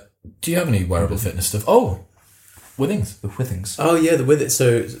 Do you have any wearable fitness stuff? Oh, Withings. The Withings. Oh yeah, the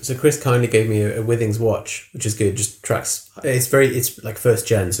Withings. So Chris kindly gave me a Withings watch, which is good. Just tracks. It's like first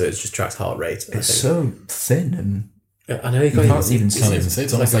gen, so it just tracks heart rate. It's so thin and I know you can't even see it.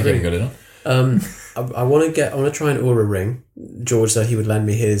 It's almost like you've got it on. I want to try an Oura ring. George said he would lend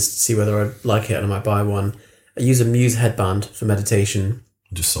me his to see whether I'd like it, and I might buy one. I use a Muse headband for meditation.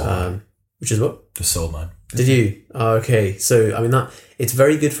 Just sold mine. Which is what? Just sold mine. Did you? Oh, okay. So, I mean, it's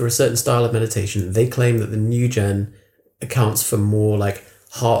very good for a certain style of meditation. They claim that the new gen accounts for more like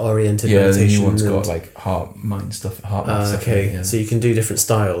heart-oriented meditation. Yeah, the new one's got like heart-mind stuff. Okay, yeah. So you can do different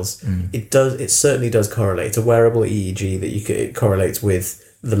styles. It certainly does correlate. It's a wearable EEG that it correlates with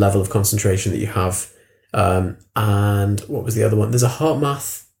the level of concentration that you have. And what was the other one? There's a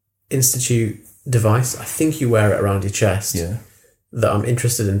HeartMath Institute device. I think you wear it around your chest. Yeah. That I'm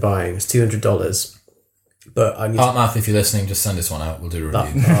interested in buying. It's $200. But I need HeartMath, if you're listening, just send us one out. We'll do a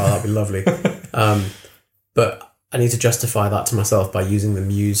review. That'd be lovely. But I need to justify that to myself by using the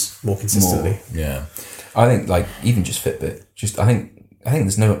Muse more consistently. Yeah. I think, like, even just Fitbit. I think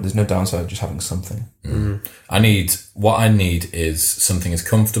there's no downside just having something. What I need is something as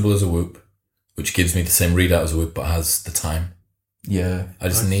comfortable as a Whoop, which gives me the same readout as a Whoop but has the time. Yeah. I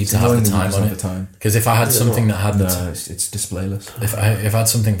just need to have the time on it. Because if I had something that had it's displayless. If I had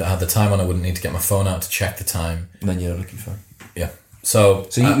something that had the time on, I wouldn't need to get my phone out to check the time. And then you're looking for. Yeah. So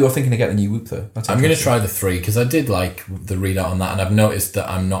you're thinking of getting the new Whoop though? I'm going to try the 3 because I did like the readout on that, and I've noticed that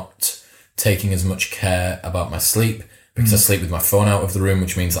I'm not taking as much care about my sleep because I sleep with my phone out of the room,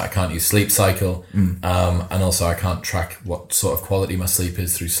 which means that I can't use Sleep Cycle, and also I can't track what sort of quality my sleep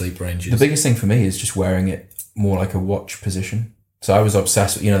is through sleep ranges. The biggest thing for me is just wearing it more like a watch position. So I was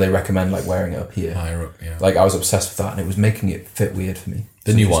obsessed with, they recommend like wearing it up here. Higher up, yeah. Like I was obsessed with that and it was making it fit weird for me.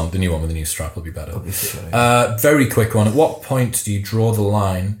 The new one with the new strap will be better. Yeah. Very quick one. At what point do you draw the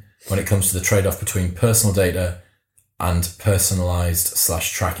line when it comes to the trade-off between personal data and personalized /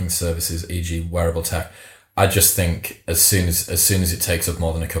 tracking services, e.g. wearable tech? I just think as soon as it takes up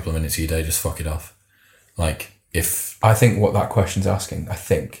more than a couple of minutes of your day, just fuck it off. Like I think what that question's asking,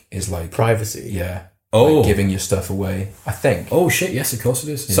 is like privacy. Yeah. Oh, like giving your stuff away, I think. Oh shit, yes, of course it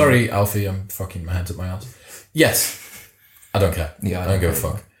is. Yeah. Sorry, Alfie, I'm fucking my head's up my ass. Yes. I don't care. Yeah, I don't give a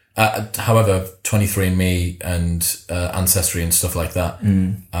fuck. However, 23andMe and Ancestry and stuff like that,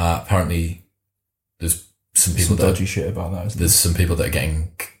 apparently there's some people Some dodgy shit about that, isn't there's some people that are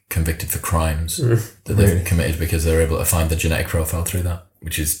getting convicted for crimes that they've committed because they're able to find the genetic profile through that,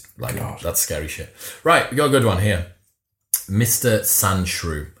 which is like, that's scary shit. Right, we got a good one here. Mr.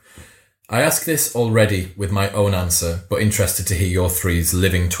 Sandshrew. I ask this already with my own answer, but interested to hear your threes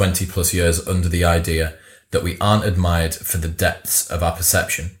living 20 plus years under the idea that we aren't admired for the depths of our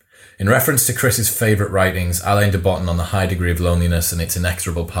perception. In reference to Chris's favourite writings, Alain de Botton on the high degree of loneliness and its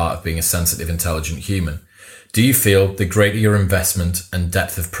inexorable part of being a sensitive, intelligent human, do you feel the greater your investment and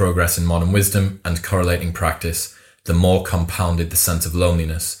depth of progress in modern wisdom and correlating practice, the more compounded the sense of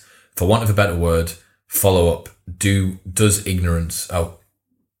loneliness? For want of a better word, follow up, do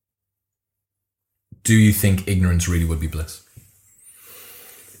you think ignorance really would be bliss?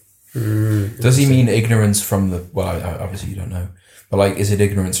 Does he mean ignorance from the... Well, obviously you don't know. But like, is it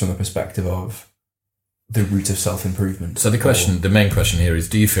ignorance from the perspective of the root of self-improvement? So the main question here is,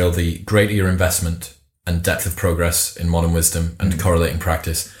 do you feel the greater your investment and depth of progress in modern wisdom and correlating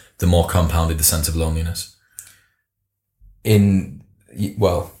practice, the more compounded the sense of loneliness?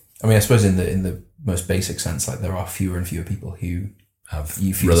 Well, I mean, I suppose in the most basic sense, like there are fewer and fewer people who have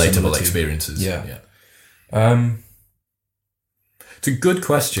you feel relatable experiences. Yeah. It's a good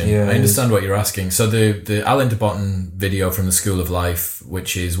question. Yeah, I understand what you're asking. So the Alain de Botton video from the School of Life,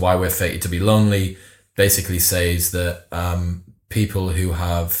 which is Why We're Fated to Be Lonely, basically says that people who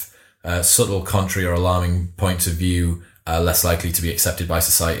have subtle, contrary or alarming points of view are less likely to be accepted by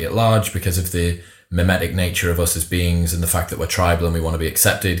society at large because of the mimetic nature of us as beings and the fact that we're tribal and we want to be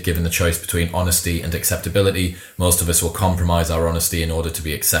accepted. Given the choice between honesty and acceptability, most of us will compromise our honesty in order to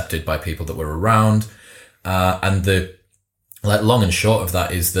be accepted by people that we're around. And the long and short of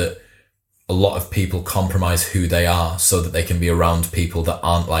that is that a lot of people compromise who they are so that they can be around people that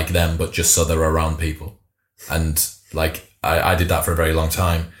aren't like them, but just so they're around people. And like, I did that for a very long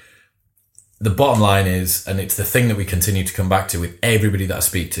time. The bottom line is, and it's the thing that we continue to come back to with everybody that I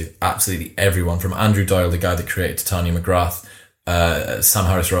speak to, absolutely everyone, from Andrew Doyle, the guy that created Titania McGrath, Sam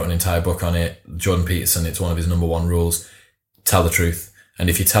Harris wrote an entire book on it, Jordan Peterson, it's one of his number one rules, tell the truth. And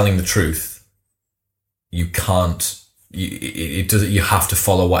if you're telling the truth, you can't, you have to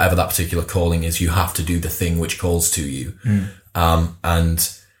follow whatever that particular calling is. You have to do the thing which calls to you. And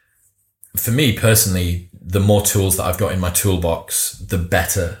for me personally, the more tools that I've got in my toolbox, the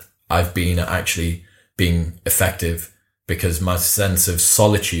better I've been at actually being effective, because my sense of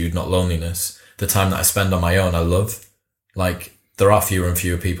solitude, not loneliness, the time that I spend on my own, I love. Like, there are fewer and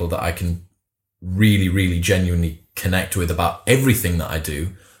fewer people that I can really, really genuinely connect with about everything that I do,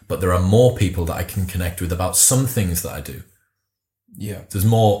 but there are more people that I can connect with about some things that I do. Yeah. There's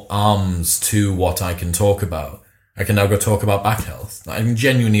more arms to what I can talk about. I can now go talk about back health. I can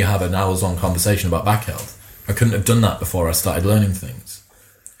genuinely have an hours-long conversation about back health. I couldn't have done that before I started learning things.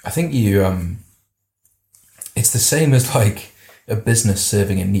 I think it's the same as like a business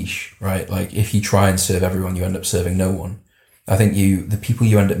serving a niche, right? Like if you try and serve everyone, you end up serving no one. I think the people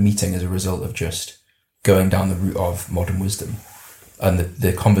you end up meeting as a result of just going down the route of modern wisdom and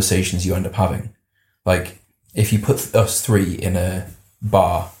the conversations you end up having. Like if you put us three in a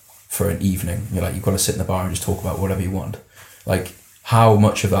bar for an evening, you're like, you've got to sit in the bar and just talk about whatever you want. Like how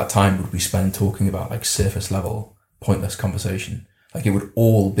much of that time would we spend talking about like surface level, pointless conversation? Like it would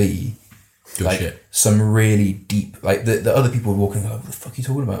all be Good like shit. some really deep, like the other people were walking, like, what the fuck are you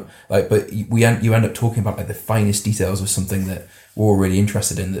talking about? Like, but you end up talking about like the finest details of something that we're all really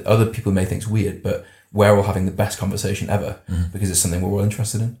interested in that other people may think is weird, but we're all having the best conversation ever because it's something we're all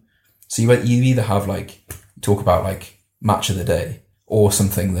interested in. So you either have like, talk about like match of the day or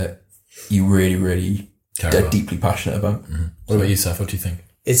something that you really, really are deeply passionate about. What about you, Seth? What do you think?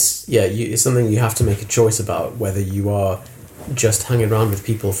 It's something you have to make a choice about, whether you are just hanging around with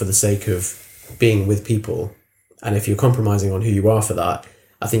people for the sake of being with people, and if you're compromising on who you are for that,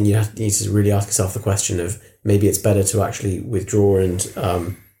 I think you need to really ask yourself the question of maybe it's better to actually withdraw and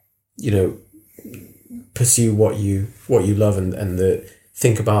pursue what you love and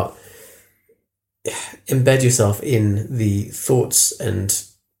think about, embed yourself in the thoughts and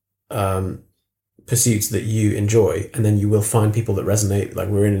pursuits that you enjoy, and then you will find people that resonate. Like,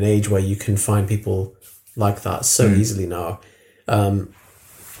 we're in an age where you can find people like that so easily now.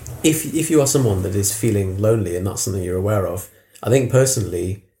 If you are someone that is feeling lonely and that's something you're aware of, I think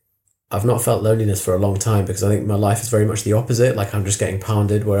personally, I've not felt loneliness for a long time, because I think my life is very much the opposite. Like, I'm just getting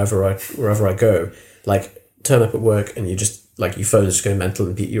pounded wherever I go. Like, turn up at work and you just, like, your phone is just going mental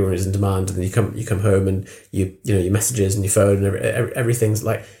and you're always in demand, and then you come home and your messages and your phone and everything's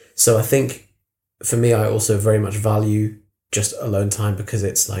like. So I think for me, I also very much value just alone time because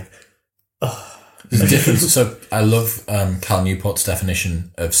it's like, There's a difference. So I love Cal Newport's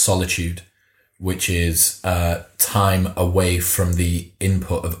definition of solitude, which is time away from the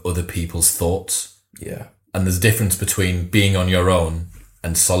input of other people's thoughts. Yeah. And there's a difference between being on your own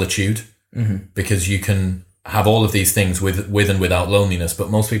and solitude, because you can have all of these things with and without loneliness, but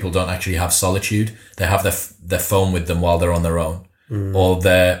most people don't actually have solitude. They have their phone with them while they're on their own, or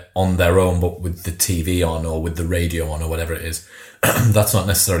they're on their own but with the TV on or with the radio on or whatever it is. That's not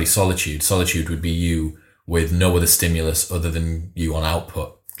necessarily solitude. Solitude would be you with no other stimulus other than you on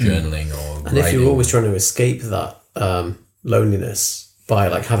output, journaling or and writing. if you're always trying to escape that loneliness by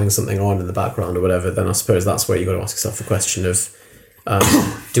like having something on in the background or whatever, then I suppose that's where you got to ask yourself the question of,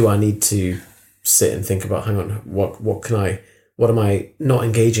 do I need to sit and think about, hang on, what am I not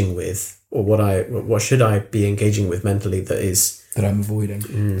engaging with, or what should I be engaging with mentally that I'm avoiding.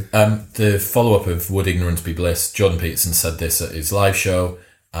 The follow-up of Would Ignorance Be Bliss, Jordan Peterson said this at his live show.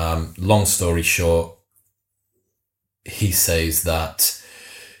 Long story short, he says that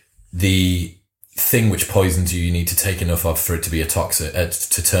the thing which poisons you need to take enough of for it to be a toxic,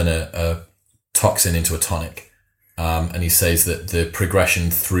 to turn a toxin into a tonic. And he says that the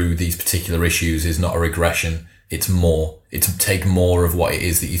progression through these particular issues is not a regression. It's more. It's take more of what it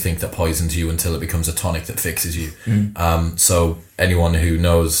is that you think that poisons you until it becomes a tonic that fixes you. So anyone who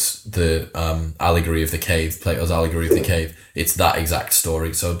knows the allegory of the cave, Plato's allegory of the cave, it's that exact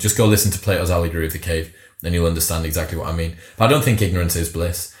story. So just go listen to Plato's allegory of the cave, then you'll understand exactly what I mean. But I don't think ignorance is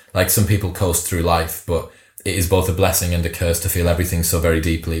bliss. Like, some people coast through life, but it is both a blessing and a curse to feel everything so very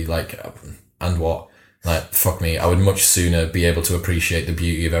deeply. Like, and what? Like, fuck me, I would much sooner be able to appreciate the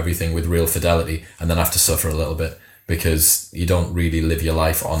beauty of everything with real fidelity and then have to suffer a little bit, because you don't really live your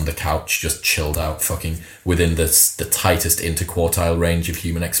life on the couch just chilled out fucking within the tightest interquartile range of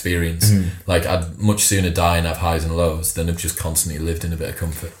human experience. Like, I'd much sooner die and have highs and lows than have just constantly lived in a bit of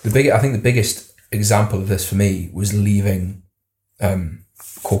comfort. I think the biggest example of this for me was leaving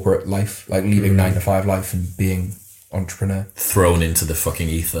corporate life, like leaving 9-to-5 life and being entrepreneur, thrown into the fucking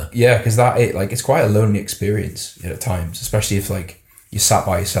ether. Yeah, because it's quite a lonely experience at times, especially if like you're sat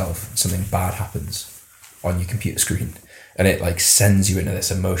by yourself and something bad happens on your computer screen, and it like sends you into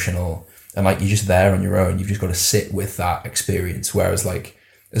this emotional, and like you're just there on your own. You've just got to sit with that experience. Whereas like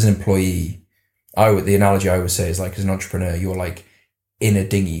as an employee, the analogy I always say is like, as an entrepreneur, you're like in a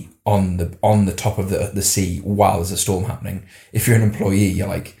dinghy on the top of the sea while there's a storm happening. If you're an employee, you're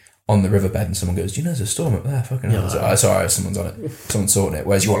like on the riverbed and someone goes, do you know there's a storm up there? Fucking hell. It's alright, someone's on it. Someone's sorting it.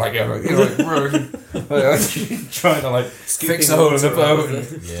 Whereas you're like trying to like fix a hole in the boat.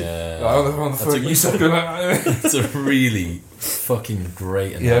 Yeah. On the phone, you stop doing that. It's a really fucking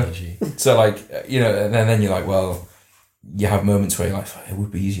great analogy. Yeah. So like, and then you're like, well, you have moments where you're like, it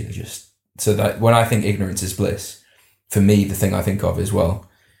would be easier to just... So that when I think ignorance is bliss, for me, the thing I think of is, well,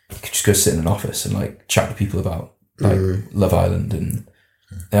 you could just go sit in an office and like chat to people about like Love Island and...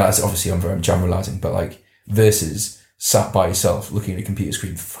 that's obviously I'm generalising, but like versus sat by yourself looking at a computer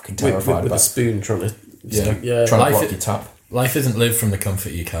screen, fucking terrified with about a spoon trying to trying to block your tap. Life isn't lived from the comfort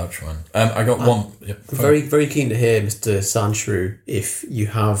of your couch, man. I got one. Very, very keen to hear, Mr. Sandshrew, if you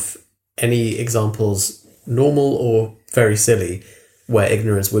have any examples, normal or very silly, where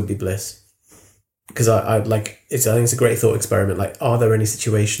ignorance would be bliss. Because I think it's a great thought experiment. Like, are there any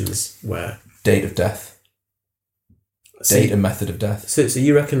situations where Date of death. Date and method of death. So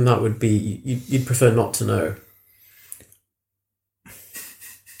you reckon that would be... You'd prefer not to know?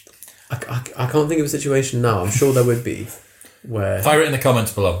 I can't think of a situation now. I'm sure there would be where... Fire it in the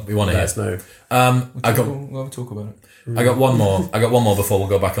comments below. We want to hear. Let us know. We'll talk about it. I got one more before we'll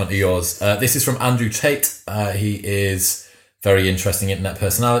go back onto yours. This is from Andrew Tate. He is very interesting internet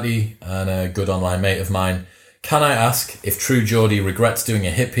personality and a good online mate of mine. Can I ask if True Geordie regrets doing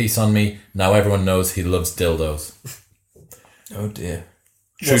a hit piece on me? Now everyone knows he loves dildos. Oh dear.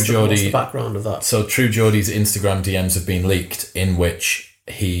 What's the background of that? So True Geordie's Instagram DMs have been leaked, in which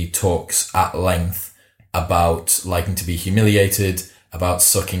he talks at length about liking to be humiliated, about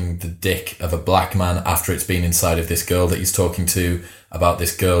sucking the dick of a black man after it's been inside of this girl that he's talking to, about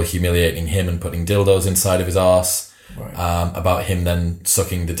this girl humiliating him and putting dildos inside of his arse, about him then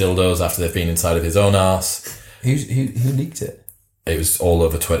sucking the dildos after they've been inside of his own arse. Who leaked it? It was all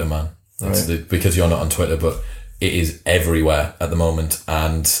over Twitter, man. Because you're not on Twitter, but it is everywhere at the moment.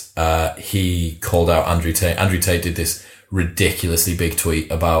 And he called out Andrew Tate. Andrew Tate did this ridiculously big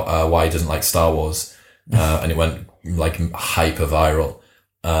tweet about why he doesn't like Star Wars. And it went like hyper viral.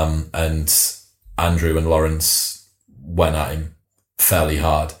 And Andrew and Lawrence went at him fairly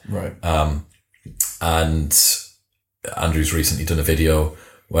hard. Right. And Andrew's recently done a video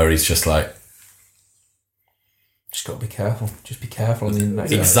where he's just like, Just got to be careful. Just be careful on the internet.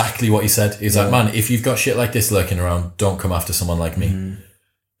 guys. Exactly what he said. He's like, man, if you've got shit like this lurking around, don't come after someone like me.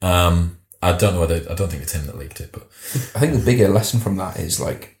 I don't know I don't think it's him that leaked it, but I think the bigger lesson from that is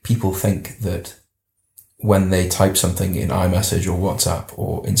like people think that when they type something in iMessage or WhatsApp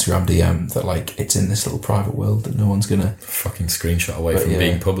or Instagram DM that like it's in this little private world that no one's gonna fucking screenshot away But from yeah.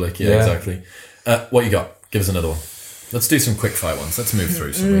 being public. Yeah, exactly. What you got? Give us another one. Let's do some quick fire ones. Let's move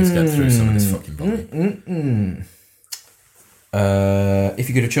through some. Let's get through some of this fucking body. If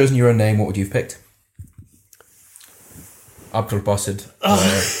you could have chosen your own name, what would you have picked? Abdul Basid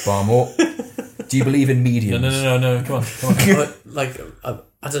Barmore. Do you believe in mediums? No. Come on.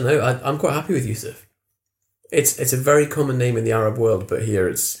 I don't know. I'm quite happy with Yusuf. It's a very common name in the Arab world, but here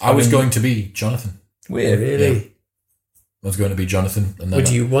it's. I was going to be Jonathan. Weird. Really? Yeah. I was going to be Jonathan, and then Would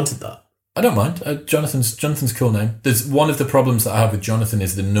you wanted that? I don't mind. Jonathan's a cool name. There's one of the problems that I have with Jonathan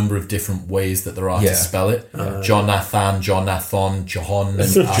is the number of different ways that there are to spell it. Jonathan, Jonathon, John, and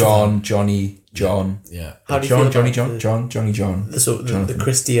John, Johnny, John. Yeah. How do you John, feel Johnny, about Johnny, John. the sort of the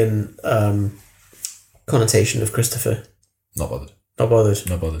Christian connotation of Christopher? Not bothered. Not bothered.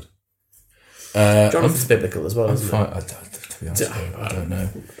 Not bothered. Jonathan's biblical as well, I'm isn't fine. it? To be honest, I don't know.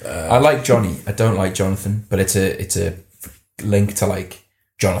 I like Johnny. I don't like Jonathan, but it's a link to like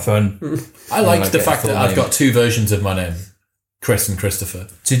Jonathan. I like like the it, fact full that I've name. got two versions of my name, Chris and Christopher.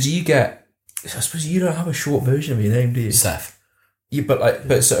 So do you get? I suppose you don't have a short version of your name, do you? Seth. So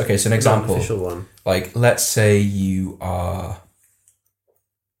an example. Official one. Like, let's say you are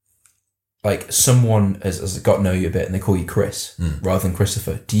like someone has got to know you a bit, and they call you Chris rather than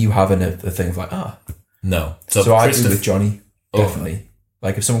Christopher. Do you have a thing of like No. So I do Christopher- with Johnny Oh. definitely.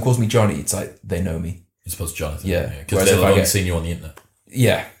 Like if someone calls me Johnny, it's like they know me. You're supposed to Jonathan. Yeah. Because Whereas they'll if I have only get- seen you on the internet.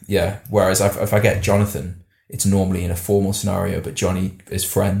 Yeah. Whereas if I get Jonathan, it's normally in a formal scenario, but Johnny is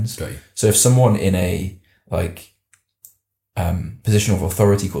friends. Got you. So if someone in a position of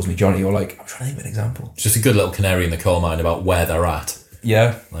authority calls me Johnny, or like I'm trying to think of an example. Just a good little canary in the coal mine about where they're at.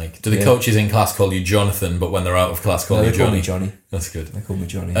 Yeah. Like, do the coaches in class call you Jonathan, but when they're out of class call No, you they call Johnny? me Johnny. That's good. They call me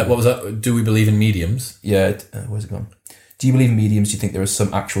Johnny. What was that? Do we believe in mediums? Yeah. Where's it gone? Do you believe in mediums? Do you think there is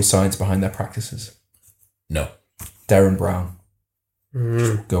some actual science behind their practices? No. Darren Brown.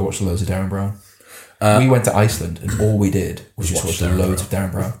 Go watch loads of Darren Brown. We went to Iceland and all we did was just watch Darren loads of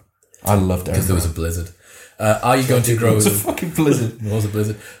Darren Brown. I love Darren Because there Brown. was a blizzard. Are you going to grow... It was a fucking blizzard. There was a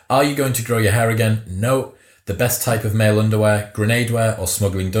blizzard. Are you going to grow your hair again? No. The best type of male underwear, grenade wear or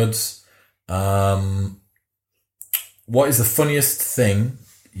smuggling duds? What is the funniest thing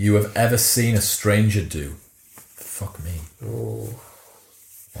you have ever seen a stranger do? Fuck me.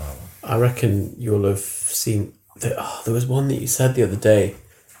 I reckon you'll have seen. There was one that you said the other day.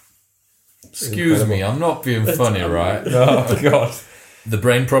 Excuse me, I'm not being funny, right? Oh, God. The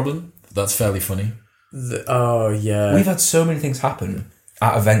brain problem? That's fairly funny. Yeah. We've had so many things happen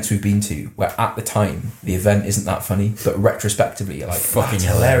at events we've been to where at the time the event isn't that funny, but retrospectively you're like, Fucking that's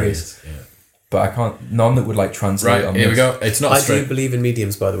hilarious. Yeah. But I can't, none that would like translate Right, on here we this. go. It's not I straight. do believe in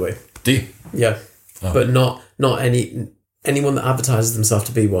mediums, by the way. Do you? Yeah, Oh. but not anyone that advertises themselves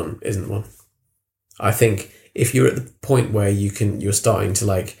to be one isn't one. I think if you're at the point where you're starting to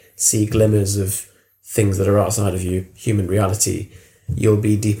like see glimmers of things that are outside of you, human reality, you'll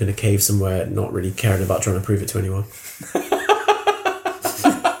be deep in a cave somewhere, not really caring about trying to prove it to anyone.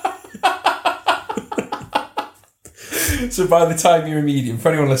 So by the time you're a medium, for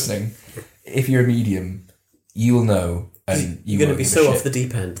anyone listening, if you're a medium, you'll know and You're going to won't be give a so shit. off the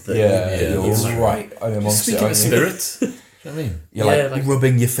deep end that You're right. I'm a monster. Speaking of aren't you? spirits, you know what I mean? You're Yeah, like like-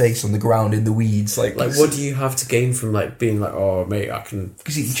 rubbing your face on the ground in the weeds, like what do you have to gain from like being like, oh mate, I can,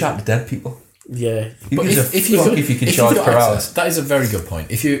 because you can chat to dead people. yeah. Who But gives a if you've fuck got- if you can if charge you've per got hour? access, that is a very good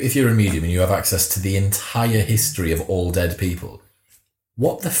point. If you're a medium and you have access to the entire history of all dead people,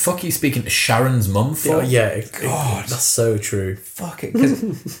 what the fuck are you speaking to Sharon's mum for? God. That's so true. Fuck it,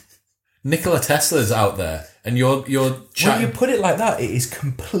 because Nikola Tesla's out there, and you're when chatting. you put it like that, it is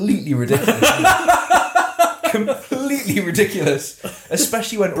completely ridiculous. Completely ridiculous,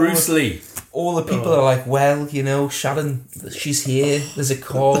 especially when Bruce Lee. all the people are like, well, you know, Sharon, she's here. There's a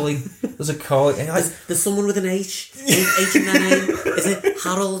calling. And you're like, There's someone with an H in their name. Is it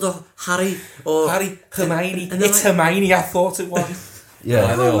Harold or Harry or Harry, Hermione. and they're It's like- Hermione. I thought it was. Why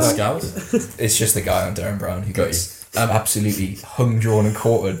are they all scouts? It's just the guy on Darren Brown who Got gets absolutely hung, drawn, and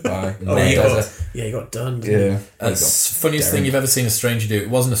quartered by. he got done. Didn't he? That's funniest Darren. thing you've ever seen a stranger do. It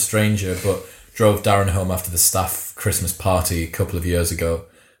wasn't a stranger, but drove Darren home after the staff Christmas party a couple of years ago,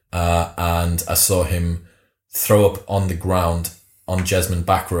 and I saw him throw up on the ground on Jesmond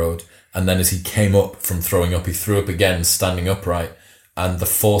Back Road, and then as he came up from throwing up, he threw up again, standing upright, and the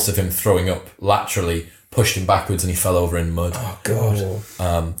force of him throwing up laterally pushed him backwards and he fell over in mud. Oh God.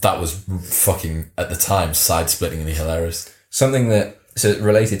 That was fucking, at the time, side-splittingly hilarious. Something that, so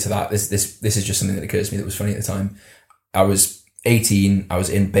related to that, this is just something that occurs to me that was funny at the time. I was 18, I was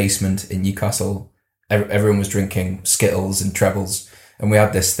in basement in Newcastle. Everyone was drinking Skittles and Trebles. And we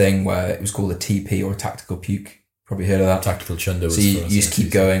had this thing where it was called a TP, or a tactical puke. Probably heard of that. Tactical chundo. So you just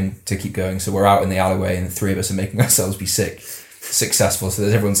keep going. So we're out in the alleyway and the three of us are making ourselves be successful. So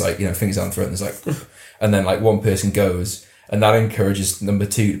everyone's like, fingers on the throat, and there's like, and then like one person goes, and that encourages number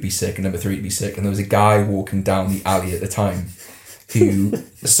 2 to be sick and number 3 to be sick. And there was a guy walking down the alley at the time who,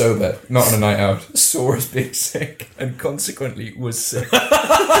 sober, not on a night out, saw us being sick and consequently was sick.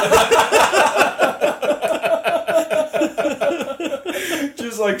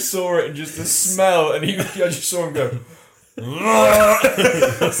 Just like saw it and just the smell, and I just saw him go.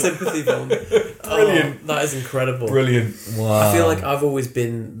 Sympathy bomb. Brilliant. Oh, that is incredible. Brilliant. Wow. I feel like I've always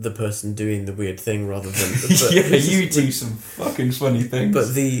been the person doing the weird thing rather than. Yeah, you do some fucking funny things. But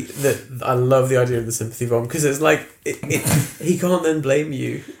I love the idea of the sympathy bomb because it's like he can't then blame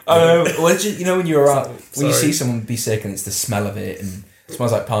you. I know. Well, it's just, when you're out, when you Sorry. see someone be sick and it's the smell of it and it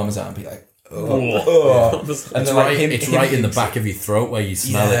smells like parmesan, and be like, Oh. oh. And It's then, right, like, him it's right in being the back of your throat where you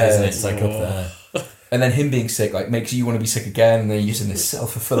smell it, isn't it? It's like up there. And then him being sick like makes you want to be sick again, and then you're using this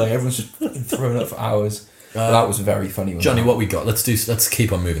self-fulfilling. Everyone's just fucking throwing up for hours. But that was very funny. Johnny, what we got? Let's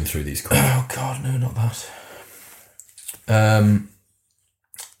keep on moving through these. Oh God, no, not that.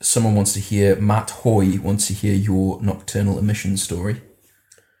 Someone wants to hear. Matt Hoy wants to hear your nocturnal emission story.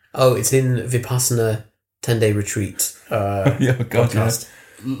 Oh, it's in Vipassana 10-day retreat podcast.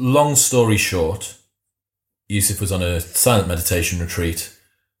 Long story short, Yusuf was on a silent meditation retreat.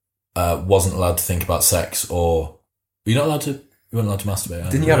 Wasn't allowed to think about sex, or you weren't allowed to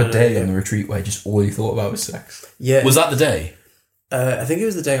masturbate. Didn't you have a day on the retreat where just all you thought about was sex? Yeah. Was that the day? I think it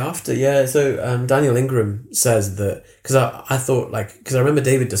was the day after, yeah. So Daniel Ingram says that, because I thought, because I remember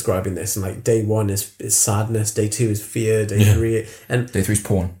David describing this, and like day 1 is sadness, day 2 is fear, day 3, and Day 3's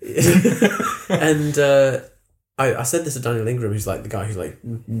porn. and I said this to Daniel Ingram, who's like the guy who's like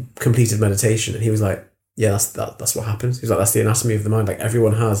completed meditation, and he was like, yeah, that's what happens. He's like, that's the anatomy of the mind. Like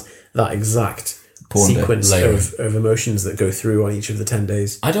everyone has that exact Porn sequence day. of emotions that go through on each of the 10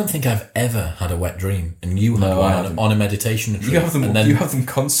 days. I don't think I've ever had a wet dream, and you had No, I one haven't. on a meditation retreat. You have them. and then You have them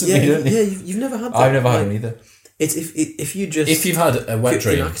constantly, Yeah, don't you? yeah, you've never had that. I've never had them either. It's if you just if you've had a wet If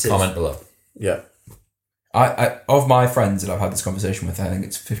you're dream, inactive. comment below. yeah. I of my friends that I've had this conversation with, I think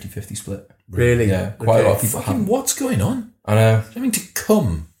it's 50-50 split. Really? Yeah, quite a lot of people Fucking have. what's going on? I know. I mean, to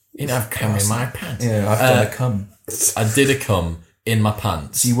come. I've come in my pants. Yeah, I've done a cum. I did a cum in my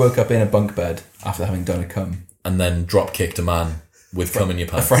pants So you woke up in a bunk bed after having done a cum. and then drop kicked a man with cum in your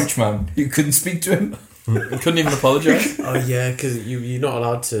A pants. French man who couldn't speak to him. Couldn't even apologise. Oh yeah, because you're not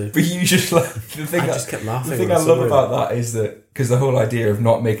allowed to. But you just like the thing. I just kept laughing The thing when I I love saw about that is that because the whole idea of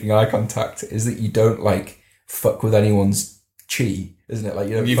not making eye contact is that you don't like fuck with anyone's chi, isn't it? Like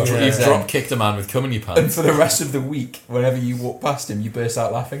you don't. You've, fuck with you've his drop end. kicked a man with cum in your And pants. for the rest of the week, whenever you walk past him, you burst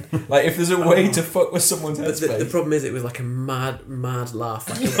out laughing. Like if there's a way to fuck with someone's But the headspace. problem is, it was like a mad laugh.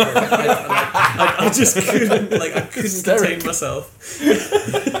 I just couldn't, I couldn't contain myself.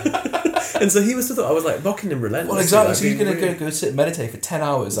 And so he was still thought I was like mocking him relentlessly. Well, exactly. like, So he's being going to rude. go sit and meditate for 10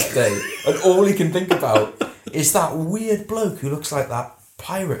 hours that day, and all he can think about is that weird bloke who looks like that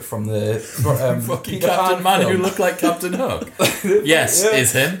pirate from the Fucking Peter Captain Pan Man film. who looked like Captain Hook. Yes, Yeah.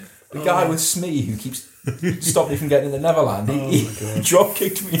 is him. The guy with Smee who keeps stopping me from getting into Neverland. He drop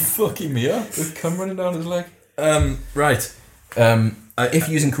kicked me Fucking me up. with cum running down his leg. Right. If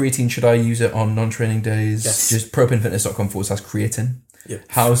using creatine, should I use it on non-training days? Yes. Just propinfitness.com/creatine. Yep.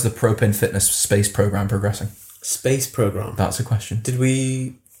 How's the Propin Fitness space program progressing? Space program. That's a question. Did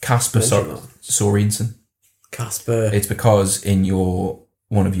we Casper mention that? Sorensen. Casper? It's because in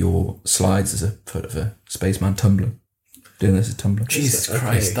one of your slides there's a photo of a spaceman tumbling. Doing this at Tumblr. Jesus Okay.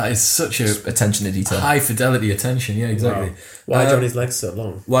 Christ, that is such a Attention to detail. high fidelity attention. Yeah, exactly. Wow. Why are Johnny's legs so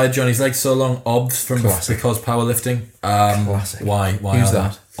long? Why are Johnny's legs so long? Obs from Classic. Because Powerlifting. Classic. Why? Who's are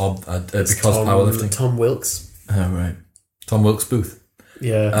they? that? Because Powerlifting. Tom Wilkes. Oh, right. Tom Wilkes Booth.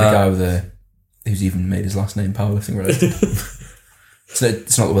 Yeah. The guy with who's even made his last name powerlifting related.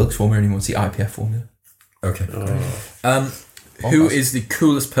 It's not the Wilkes formula anymore, it's the IPF formula. Okay. Oh. Who is the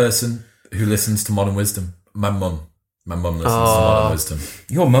coolest person who listens to Modern Wisdom? My mum. My mum listens to Modern Wisdom.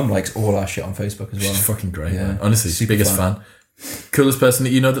 Your mum likes all our shit on Facebook as well. She's fucking great, Yeah. man. Honestly, Super biggest fan. fan. Coolest person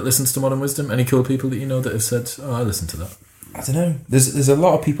that you know that listens to Modern Wisdom? Any cool people that you know that have said, oh, I listen to that? I don't know. There's a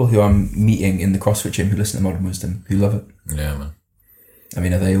lot of people who I'm meeting in the CrossFit gym who listen to Modern Wisdom who love it. Yeah, man. I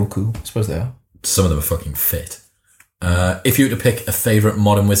mean, are they all cool? I suppose they are. Some of them are fucking fit. If you were to pick a favourite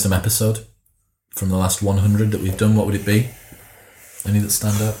Modern Wisdom episode, from the last 100 that we've done, what would it be? Any that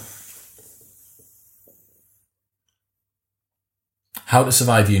stand out? How to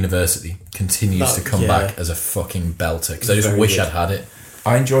Survive University continues to come back as a fucking belter, because I just wish I'd had it.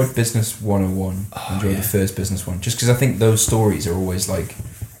 I enjoyed Business 101. I enjoyed the first business one, just because I think those stories are always like,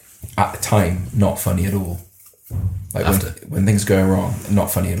 at the time, not funny at all. Like when things go wrong, not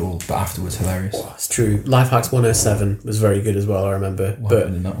funny at all, but afterwards hilarious. Oh, it's true. Life Hacks 107 was very good as well, I remember. What but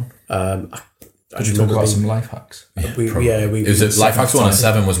happened in that one? I Did you talk about some life hacks? Life Hacks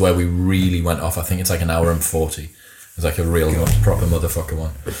 107 was where we really went off. I think it's like an hour and 40. It's like a real proper motherfucker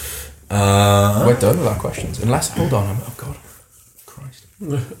one. We're done with our questions. Unless, hold on, oh God. Christ.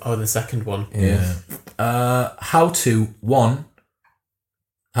 Oh, the second one. Yeah. How to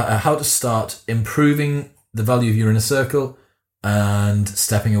start improving the value of your inner circle and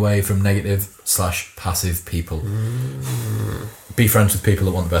stepping away from negative/passive people. Be friends with people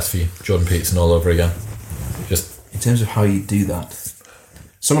that want the best for you. Jordan Peterson all over again. Just in terms of how you do that,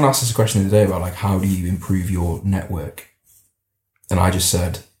 someone asked us a question the other day about like, how do you improve your network? And I just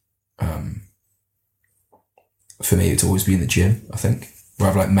said, for me, it's always been the gym, I think, where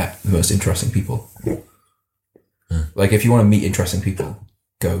I've like met the most interesting people. Like, if you want to meet interesting people,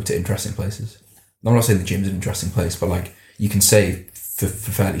 go to interesting places. I'm not saying the gym's an interesting place, but like, you can say for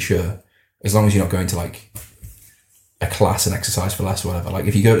fairly sure, as long as you're not going to like a class and exercise for less or whatever. Like,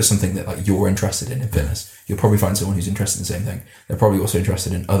 if you go to something that like you're interested in fitness, you'll probably find someone who's interested in the same thing. They're probably also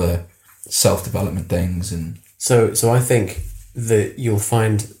interested in other self-development things. And so I think that you'll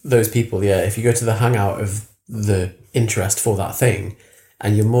find those people, if you go to the hangout of the interest for that thing,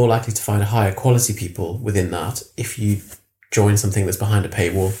 and you're more likely to find higher quality people within that if you join something that's behind a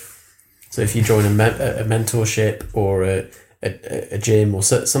paywall. So if you join a mentorship or a gym or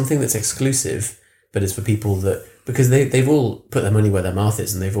something that's exclusive, but it's for people that, because they've all put their money where their mouth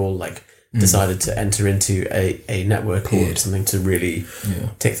is, and they've all like decided to enter into a network or something to really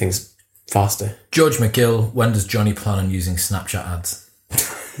take things faster. George McGill, when does Johnny plan on using Snapchat ads?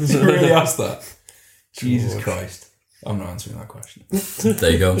 You really asked that? Jesus Christ. I'm not answering that question.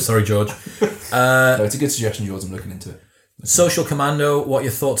 There you go. Sorry, George. No, it's a good suggestion, George. I'm looking into it. Social Commando, what are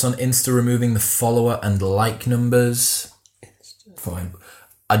your thoughts on Insta removing the follower and like numbers? Fine.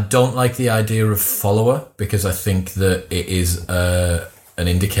 I don't like the idea of follower, because I think that it is an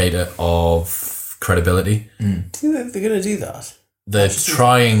indicator of credibility. Do you think they're going to do that? They're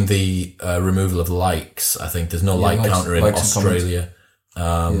trying the removal of likes. I think there's no like counter in Australia.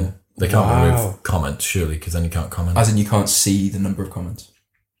 They can't remove comments, surely, because then you can't comment. As in, you can't see the number of comments.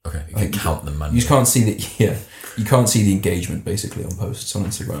 Okay, you can count them, man. You can't see you can't see the engagement, basically, on posts on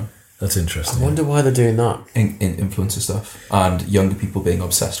Instagram. That's interesting. I wonder why they're doing that. In influencer stuff. And younger people being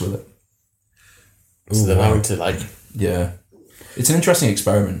obsessed with it. So they're having to, like... Yeah. It's an interesting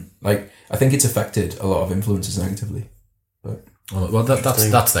experiment. Like, I think it's affected a lot of influencers negatively. But well,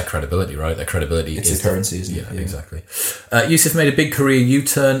 that's their credibility, right? Their credibility is the currency, isn't it? Yeah, exactly. Yusuf made a big career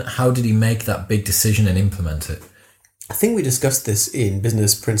U-turn. How did he make that big decision and implement it? I think we discussed this in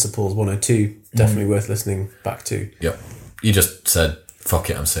Business Principles 102. Definitely worth listening back to. Yep. You just said, fuck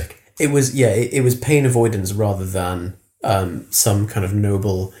it, I'm sick. It was pain avoidance rather than some kind of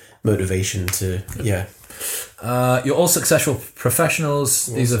noble motivation to, You're all successful professionals.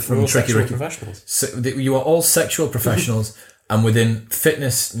 These are from Tricky Ricky. Professionals. So, you are all sexual professionals, and within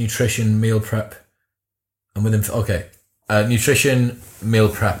fitness, nutrition, meal prep, and within nutrition, meal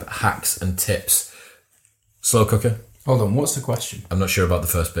prep, hacks and tips. Slow cooker. Hold on, what's the question? I'm not sure about the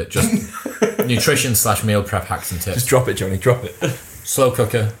first bit. Just nutrition / meal prep, hacks and tips. Just drop it, Johnny. Drop it. Slow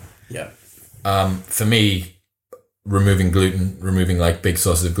cooker. Yeah. For me, removing gluten, removing like big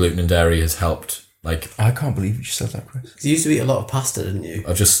sources of gluten and dairy has helped. Like, I can't believe you just said that, Chris. You used to eat a lot of pasta, didn't you?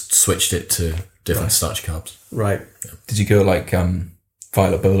 I've just switched it to different starch carbs. Right. Yeah. Did you go like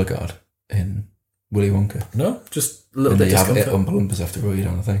Violet Beauregard in Willy Wonka? No, just a little bit of discomfort. discomfort. Oompa Loompas have to roll you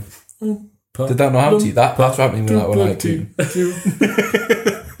down the thing. Did that not happen to you? That's what happened to me when I ate gluten.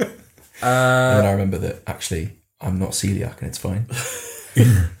 And then I remember that actually I'm not celiac and it's fine.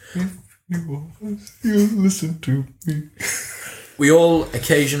 You listen to me. We all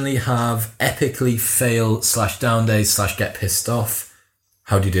occasionally have epically fail / down days / get pissed off.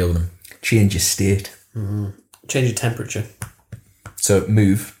 How do you deal with them? Change your state. Change your temperature. So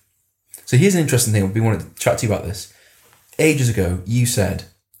move. So here's an interesting thing. We wanted to chat to you about this. Ages ago, you said,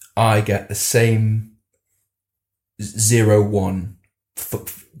 I get the same 0-1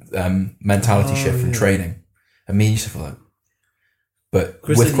 mentality shift from training. And me and Yusuf were like, but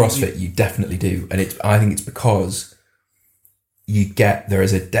Chris, with CrossFit, you definitely do. And I think it's because there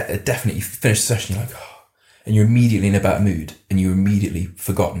is a definite, you finish the session, you're like, oh, and you're immediately in a better mood, and you've immediately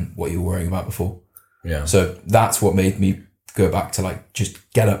forgotten what you were worrying about before. Yeah. So that's what made me go back to like just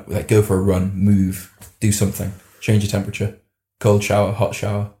get up, like go for a run, move, do something, change your temperature, cold shower, hot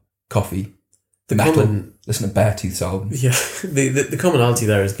shower, coffee, listen to Beartooth's album. Yeah, the commonality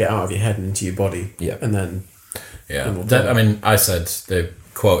there is get out of your head and into your body. Yeah. And then... I mean, I said the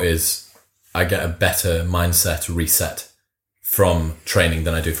quote is, I get a better mindset reset from training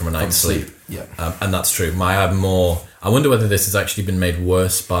than I do from a night's sleep. Yeah. And that's true. I wonder whether this has actually been made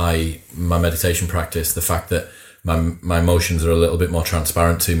worse by my meditation practice, the fact that my emotions are a little bit more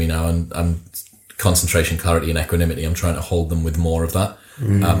transparent to me now, and concentration, clarity, and equanimity, I'm trying to hold them with more of that,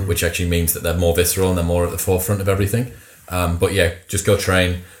 which actually means that they're more visceral and they're more at the forefront of everything. But yeah, just go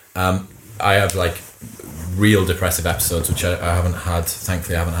train. I have like real depressive episodes, which I haven't had.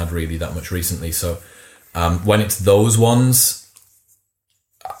 Thankfully, I haven't had really that much recently. So when it's those ones,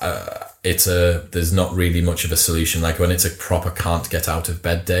 there's not really much of a solution. Like when it's a proper can't get out of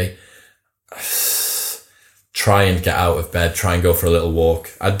bed day, try and get out of bed, try and go for a little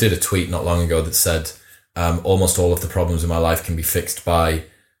walk. I did a tweet not long ago that said almost all of the problems in my life can be fixed by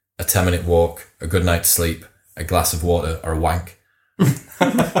a 10-minute walk, a good night's sleep, a glass of water, or a wank.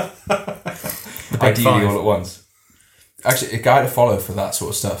 Ideally all at once. Actually, a guy to follow for that sort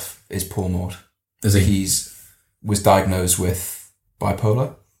of stuff is Paul Mort. He was diagnosed with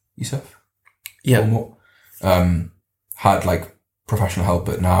bipolar, Yusuf? Yeah. Paul Mort. Had like professional help,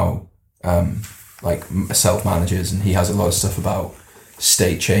 but now like self-manages, and he has a lot of stuff about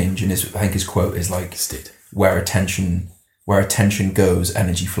state change, and I think his quote is like, where attention goes,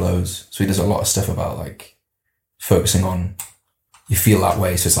 energy flows. So he does a lot of stuff about like focusing on, you feel that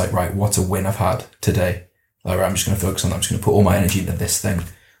way, so it's like, right, what's a win I've had today? Like, right, I'm just going to focus on that. I'm just going to put all my energy into this thing.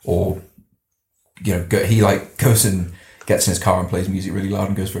 Or, you know, he like goes and gets in his car and plays music really loud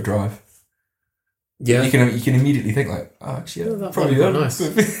and goes for a drive. Yeah. You can immediately think like, oh, actually, that probably might be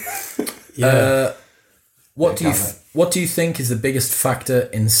nice. Yeah. What do you think is the biggest factor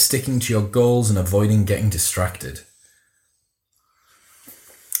in sticking to your goals and avoiding getting distracted?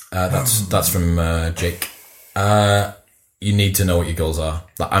 That's from Jake. You need to know what your goals are.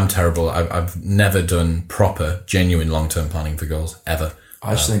 Like, I'm terrible. I've never done proper, genuine long-term planning for goals ever.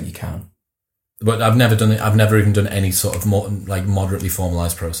 I just think you can. But I've never done it. I've never even done any sort of moderately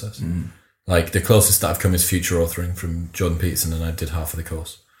formalized process. Like the closest that I've come is future authoring from Jordan Peterson, and I did half of the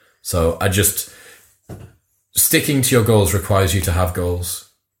course. So sticking to your goals requires you to have goals.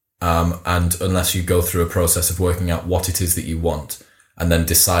 And unless you go through a process of working out what it is that you want and then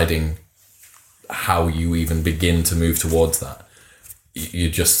deciding how you even begin to move towards that, you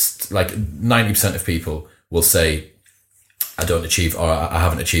just, like 90% of people will say, I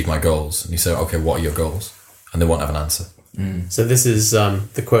haven't achieved my goals. And you say, okay, what are your goals? And they won't have an answer. So this is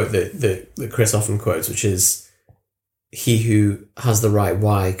the quote that Chris often quotes, which is, he who has the right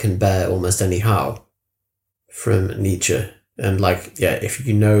why can bear almost any how, from Nietzsche. And like, yeah, if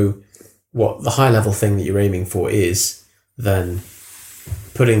you know what the high level thing that you're aiming for is, then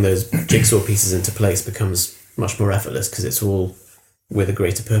putting those jigsaw pieces into place becomes much more effortless because it's all with a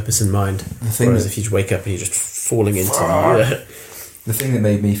greater purpose in mind. Whereas if you just wake up and you're just falling into the thing that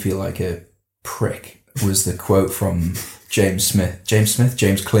made me feel like a prick was the quote from James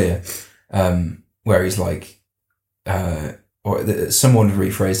Clear, where he's like, someone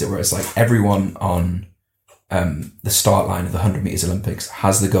rephrased it where it's like, everyone on the start line of the 100 meters Olympics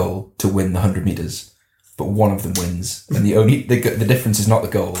has the goal to win the 100 meters, but one of them wins, and the difference is not the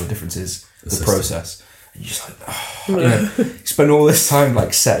goal, the difference is the process. And you're just like, you spend all this time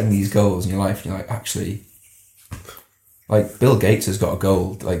like setting these goals in your life, and you're like, actually, like Bill Gates has got a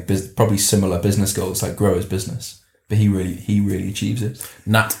goal, like probably similar business goals, like grow his business, but he really achieves it.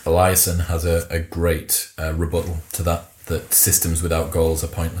 Nat Eliason has a great rebuttal to that systems without goals are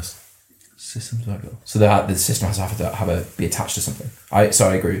pointless. Systems without goals. So the system has to be attached to something. I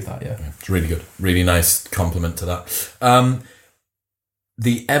agree with that. Yeah, it's really good. Really nice compliment to that.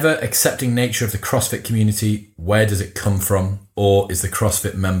 The ever accepting nature of the CrossFit community, where does it come from? Or is the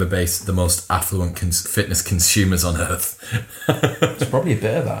CrossFit member base the most affluent fitness consumers on earth? It's probably a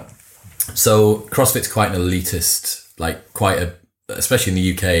bit of that. So CrossFit's quite an elitist, like especially in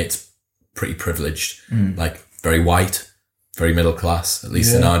the UK, it's pretty privileged, like very white, very middle class, at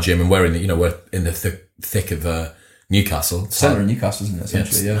least in our gym. And we're in the thick of Newcastle. Centre of Newcastle, isn't it?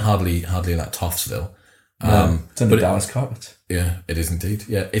 Essentially, yeah. Hardly like Toffsville. It's under Dallas carpet. Yeah, it is indeed.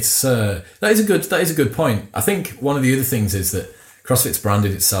 Yeah, it's that is a good point. I think one of the other things is that CrossFit's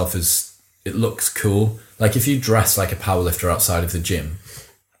branded itself as, it looks cool. Like if you dress like a powerlifter outside of the gym,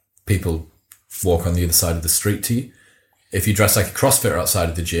 people walk on the other side of the street to you. if you dress like a CrossFitter outside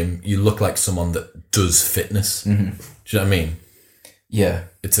of the gym, you look like someone that does fitness. Do you know what I mean? Yeah.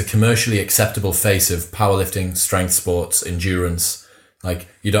 It's a commercially acceptable face of powerlifting, strength sports, endurance. Like,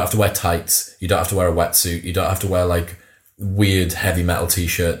 you don't have to wear tights, you don't have to wear a wetsuit, you don't have to wear like weird heavy metal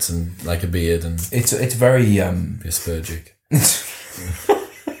t-shirts and like a beard and It's very be a Spurgic.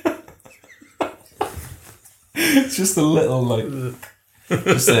 It's just a little like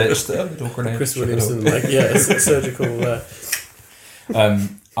just a little grenade. Chris Williamson, like, yeah, it's surgical.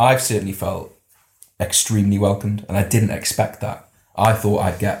 I've certainly felt extremely welcomed, and I didn't expect that. I thought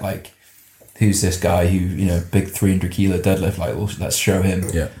I'd get like, who's this guy who, you know, big 300 kilo deadlift, like, well, let's show him.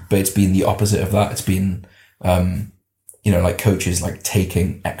 Yeah. But it's been the opposite of that. It's been, you know, like coaches like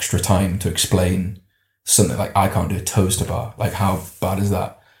taking extra time to explain something like, I can't do a toaster bar. Like, how bad is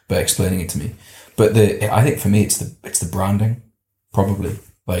that? But explaining it to me. But I think for me, it's the branding, probably.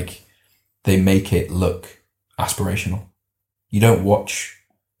 Like, they make it look aspirational. You don't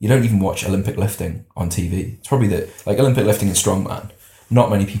even watch Olympic lifting on TV. It's probably like Olympic lifting and strongman. Not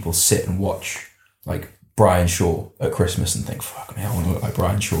many people sit and watch like Brian Shaw at Christmas and think, fuck me, I want to look like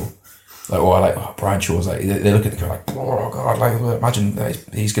Brian Shaw. Like, or like, oh, Brian Shaw's like, they look at the guy like, oh God, like, imagine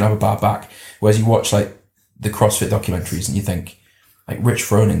he's going to have a bad back. Whereas you watch like the CrossFit documentaries and you think, like, Rich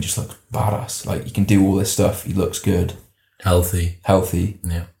Froning just looks badass. Like, he can do all this stuff. He looks good. Healthy.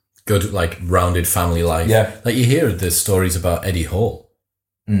 Yeah. Good, like, rounded family life. Yeah. Like, you hear the stories about Eddie Hall.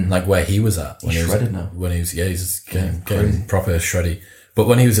 Like, where he was at. He's shredded now. When he was, he's getting proper shreddy. But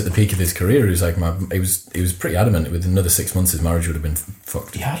when he was at the peak of his career, he was like, he was pretty adamant. Within another 6 months, his marriage would have been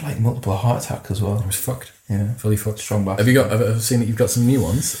fucked. He had like multiple heart attacks as well. He was fucked. Yeah. Fully fucked. Strong back. Have you seen that you've got some new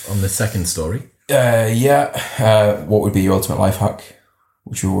ones on the second story? Yeah. What would be your ultimate life hack?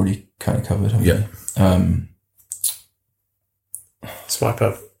 Which you already kind of covered, haven't you? Swipe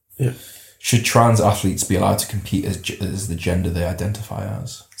up. Yeah. Should trans athletes be allowed to compete as the gender they identify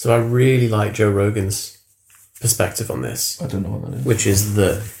as? So I really like Joe Rogan's perspective on this. I don't know what that is. Which is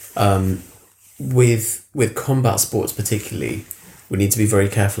that with combat sports particularly, we need to be very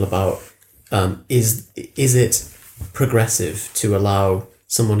careful about is it progressive to allow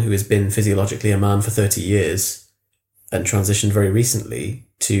someone who has been physiologically a man for 30 years and transitioned very recently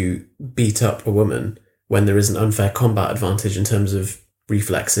to beat up a woman when there is an unfair combat advantage in terms of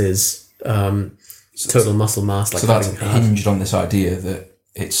reflexes, total muscle mass. Like, so that's hinged on this idea that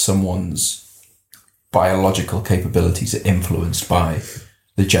it's someone's biological capabilities are influenced by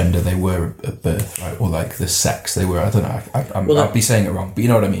the gender they were at birth, right? Or like the sex they were. I don't know. I'll be saying it wrong, but you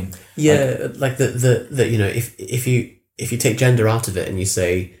know what I mean. Yeah, like the you know, if you take gender out of it and you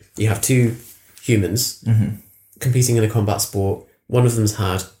say you have two humans competing in a combat sport, one of them's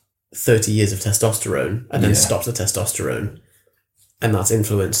had 30 years of testosterone and then stopped the testosterone, and that's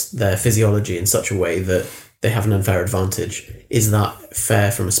influenced their physiology in such a way that they have an unfair advantage. Is that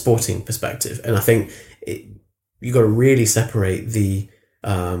fair from a sporting perspective? And I think you got to really separate the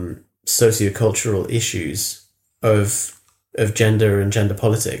sociocultural issues of gender and gender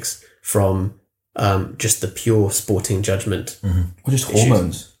politics from just the pure sporting judgment. Or just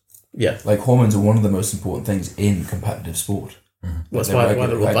hormones. Yeah, like hormones are one of the most important things in competitive sport. That's why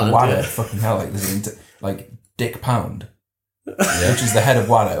they're all banned. WADA, fucking hell, like there's like Dick Pound, which is the head of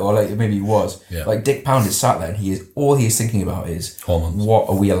WADA, or like maybe he was. Yeah. Like Dick Pound is sat there, and he is thinking about is hormones. What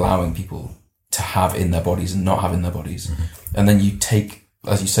are we allowing people to have in their bodies and not have in their bodies? And then you take,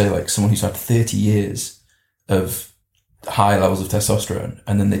 as you say, like someone who's had 30 years of high levels of testosterone,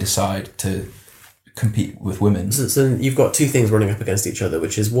 and then they decide to compete with women. So you've got two things running up against each other,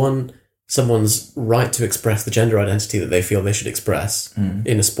 which is one, someone's right to express the gender identity that they feel they should express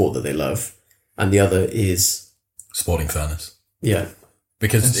in a sport that they love, and the other is sporting fairness. Yeah,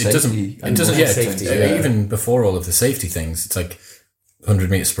 because it doesn't. Yeah, safety, even before all of the safety things, it's like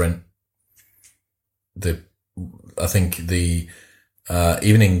 100-meter sprint. I think it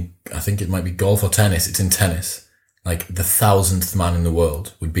might be golf or tennis. It's in tennis. Like the 1,000th man in the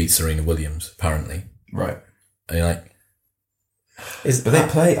world would beat Serena Williams, apparently. Right. And you're like, but they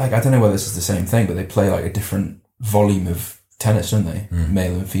play, like, I don't know whether this is the same thing, but they play like a different volume of tennis, don't they?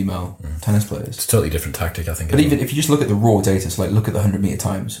 Male and female tennis players. It's a totally different tactic, I think. But even if you just look at the raw data, so like look at the 100-meter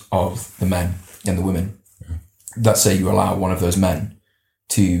times of the men and the women. Let's say you allow one of those men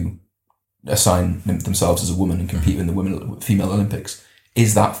to assign themselves as a woman and compete in the female Olympics.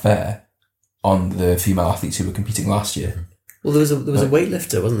 Is that fair on the female athletes who were competing last year? Well, there was a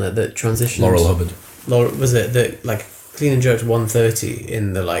weightlifter, wasn't there, that transitioned. Laurel Hubbard. Was it that, like, clean and jerked 130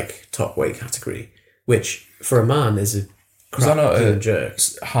 in the like top weight category, which for a man is a crap clean and jerk.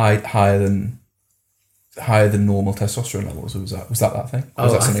 Higher than higher than normal testosterone levels, or was that thing? Or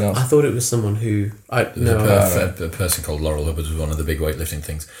was that something else? I thought it was someone who A person called Laurel Hubbard was one of the big weightlifting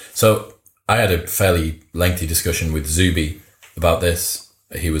things. So I had a fairly lengthy discussion with Zuby about this.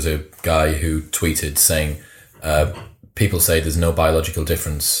 He was a guy who tweeted saying, people say there's no biological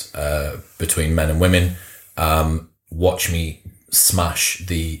difference between men and women. Watch me smash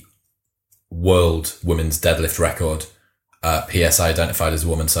the world women's deadlift record. PSI identified as a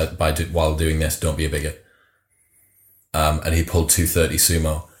woman while doing this. Don't be a bigot. And he pulled 230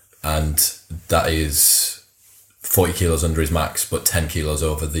 sumo, and that is 40 kilos under his max, but 10 kilos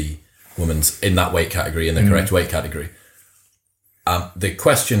over the woman's in that weight category, in the correct weight category. The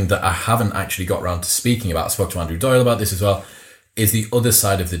question that I haven't actually got around to speaking about, I spoke to Andrew Doyle about this as well, is the other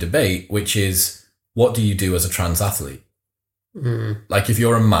side of the debate, which is, what do you do as a trans athlete? Like, if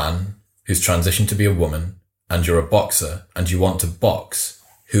you're a man who's transitioned to be a woman and you're a boxer and you want to box,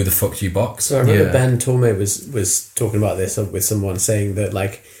 who the fuck do you box? So I remember Ben Torme was talking about this with someone, saying that,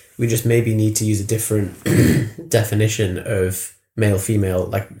 like, we just maybe need to use a different definition of male female.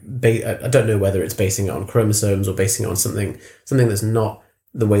 Like, I don't know whether it's basing it on chromosomes or basing it on something that's not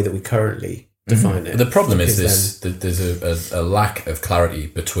the way that we currently define it. The problem is there's a lack of clarity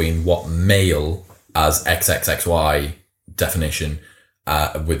between what male as XXXY definition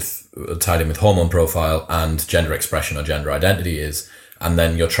with tied in with hormone profile and gender expression or gender identity is, and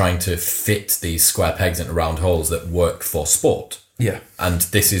then you're trying to fit these square pegs into round holes that work for sport. Yeah. And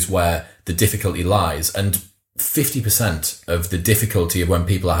this is where the difficulty lies. And 50% of the difficulty of when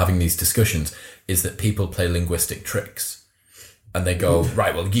people are having these discussions is that people play linguistic tricks. And they go,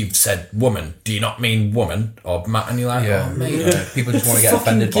 right, well, you've said woman. Do you not mean woman? Or and you're like, oh, mate. People just want to get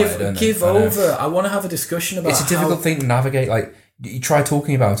offended by it, don't they? Give over. I want to have a discussion about it. It's a difficult thing to navigate. Like, you try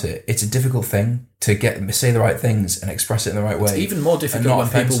talking about it. It's a difficult thing to say the right things and express it in the right way. It's even more difficult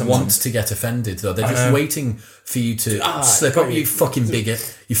when people want to get offended, though. They're just waiting for you to slip up, you fucking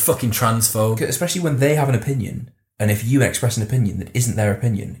bigot, you fucking transphobe. Especially when they have an opinion. And if you express an opinion that isn't their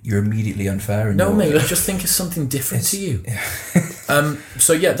opinion, you're immediately unfair. And no, mate, I just think it's something different to you.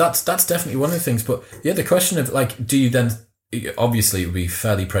 So yeah, that's definitely one of the things. But yeah, the question of, like, do you then, obviously it would be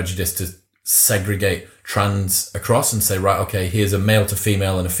fairly prejudiced to segregate trans across and say, right, okay, here's a male to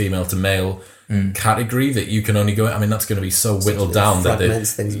female and a female to male category that you can only go in. I mean, that's going to be so whittled down that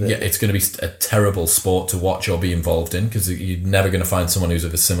it's going to be a terrible sport to watch or be involved in, because you're never going to find someone who's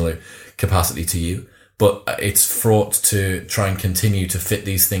of a similar capacity to you. But it's fraught to try and continue to fit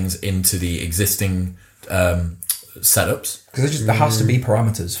these things into the existing setups. Because there has to be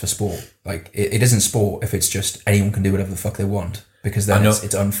parameters for sport. Like, it isn't sport if it's just anyone can do whatever the fuck they want, because then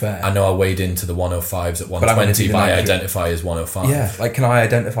it's unfair. I know I weighed into the 105s at 120, but I identify as 105. Yeah, like, can I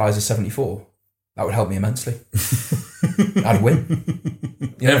identify as a 74? That would help me immensely. I'd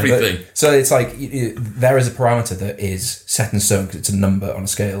win. Everything. So it's like, there is a parameter that is set in stone because it's a number on a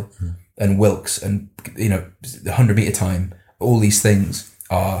scale. And Wilks and, the 100 meter time, all these things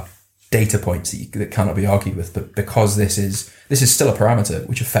are data points that cannot be argued with. But because this is still a parameter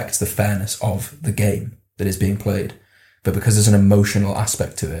which affects the fairness of the game that is being played, but because there's an emotional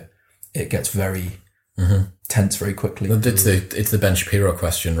aspect to it, it gets very tense very quickly. It's the Ben Shapiro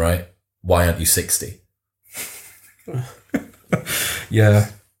question, right? Why aren't you 60? Yeah.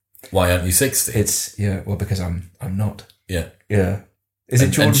 Why aren't you 60? It's because I'm not. Yeah. Yeah. Is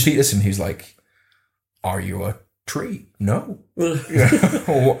it Jordan Peterson who's like, are you a tree? No.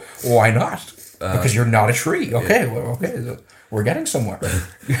 Why not? Because you're not a tree. Okay, okay. We're getting somewhere.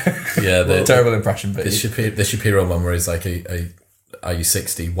 Yeah, the terrible impression. But the Shapiro one where he's like, are you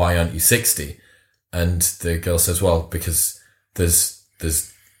 60? Why aren't you 60? And the girl says, well, because there's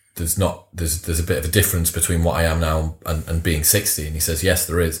a bit of a difference between what I am now and being 60. And he says, yes,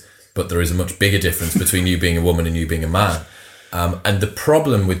 there is. But there is a much bigger difference between you being a woman and you being a man. And the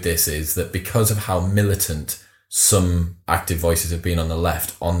problem with this is that because of how militant some active voices have been on the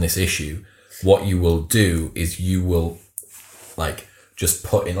left on this issue, what you will do is you will, like, just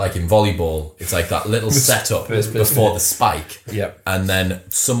put in, like in volleyball, it's like that little setup before the spike. Yep. And then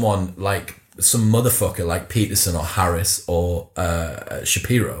someone like some motherfucker like Peterson or Harris or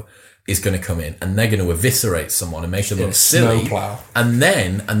Shapiro is going to come in and they're going to eviscerate someone and make them look silly. And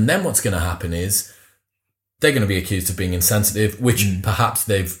then what's going to happen is they're going to be accused of being insensitive, which perhaps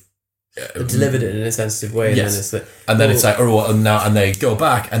they've delivered it in a sensitive way. Yes. And then it's like, and they go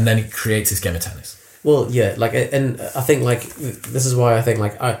back, and then it creates this game of tennis. Well, yeah, like, and I think, like, this is why I think,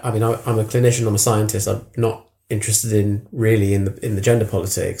 like, I'm a clinician, I'm a scientist, I'm not interested in the gender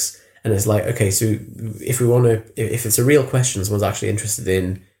politics. And it's like, okay, so if it's a real question, someone's actually interested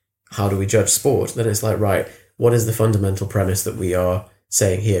in how do we judge sport, then it's like, right, what is the fundamental premise that we are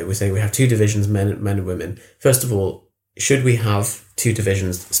saying here. We're saying we have two divisions, men and women. First of all, should we have two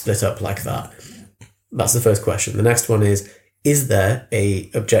divisions split up like that? That's the first question. The next one is there a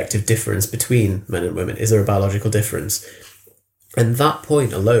objective difference between men and women? Is there a biological difference? And that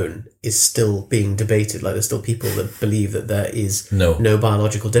point alone is still being debated. Like, there's still people that believe that there is no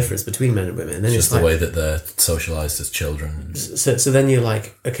biological difference between men and women. And then it's just the way that they're socialized as children. So then you're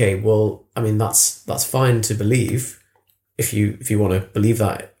like, okay, well, I mean, that's fine to believe if you want to believe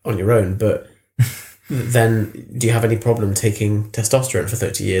that on your own, but then do you have any problem taking testosterone for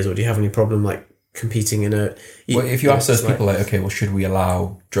 30 years, or do you have any problem like competing in a... Well, if you ask those people, like, okay, well, should we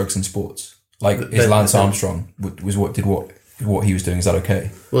allow drugs in sports? Like, is Lance Armstrong, what he was doing, is that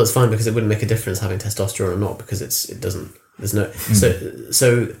okay? Well, it's fine because it wouldn't make a difference having testosterone or not, because it doesn't, there's no...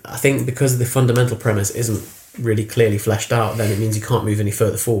 So I think because the fundamental premise isn't really clearly fleshed out, then it means you can't move any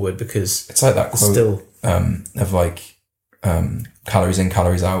further forward, because it's like that quote still of like calories in,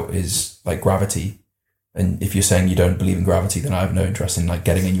 calories out is like gravity. And if you're saying you don't believe in gravity, then I have no interest in like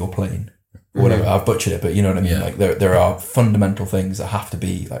getting in your plane or whatever. I've butchered it, but you know what I mean? Yeah. Like there are fundamental things that have to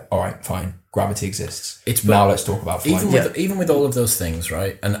be like, all right, fine, gravity exists. Now let's talk about flight. Even with all of those things,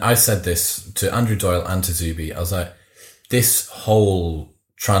 right? And I said this to Andrew Doyle and to Zuby. I was like, this whole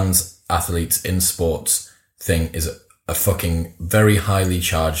trans athletes in sports thing is a fucking very highly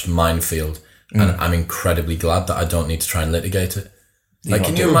charged minefield. And I'm incredibly glad that I don't need to try and litigate it. Like,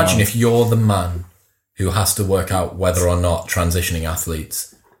 can you imagine if you're the man who has to work out whether or not transitioning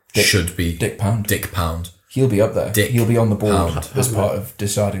athletes should be Dick Pound. He'll be up there. He'll be on the board as part of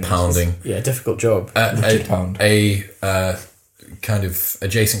deciding. Pounding. Yeah, difficult job. Dick Pound. A kind of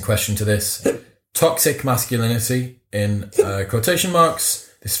adjacent question to this. Toxic masculinity, in quotation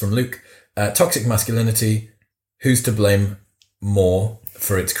marks. This is from Luke. Toxic masculinity, who's to blame more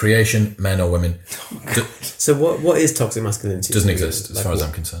for its creation, men or women? So what is toxic masculinity? Doesn't exist, as far as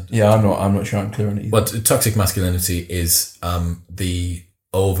I'm concerned. Yeah, I'm not sure I'm clear on it either. But toxic masculinity is the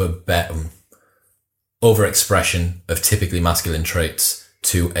over-expression of typically masculine traits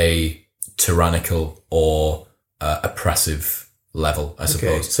to a tyrannical or oppressive level, I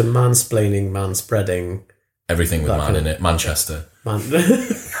suppose. Okay, so mansplaining, manspreading. Everything with man in it. Manchester.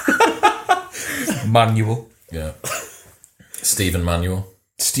 Manual. Yeah. Stephen Manuel.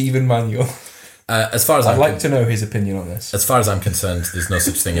 As far as I'd like to know his opinion on this. As far as I'm concerned, there's no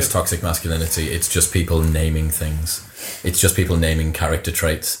such thing as toxic masculinity. It's just people naming things. It's just people naming character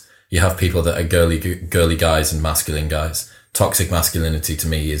traits. You have people that are girly guys and masculine guys. Toxic masculinity to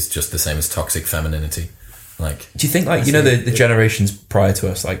me is just the same as toxic femininity. Like, do you think, like, you know, the generations prior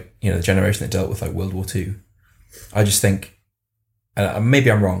to us, like, you know, the generation that dealt with like World War II? I just think,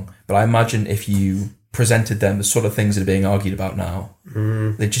 maybe I'm wrong, but I imagine if you presented them the sort of things that are being argued about now,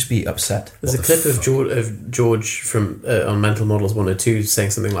 they'd just be upset. There's a clip of George from on Mental Models 102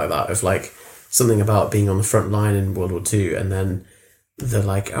 saying something like that, of like something about being on the front line in World War II, and then they're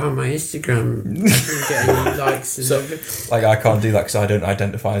like, oh, my Instagram doesn't get any likes. So, like, I can't do that because I don't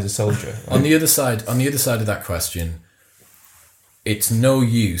identify as a soldier. On the other side of that question, it's no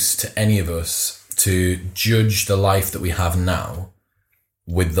use to any of us to judge the life that we have now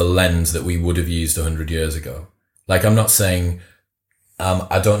with the lens that we would have used 100 years ago. Like, I'm not saying,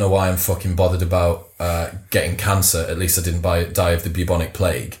 I don't know why I'm fucking bothered about getting cancer. At least I didn't die of the bubonic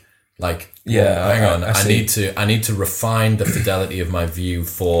plague. Like, yeah, hang on. I need to refine the fidelity of my view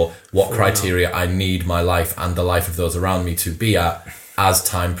for what criteria I need my life and the life of those around me to be at as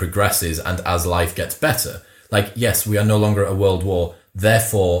time progresses and as life gets better. Like, yes, we are no longer at a world war.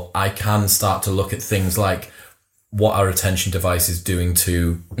 Therefore, I can start to look at things like what our attention device is doing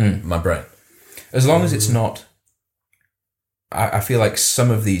to my brain. As long as it's not... I feel like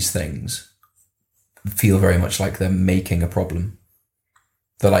some of these things feel very much like they're making a problem.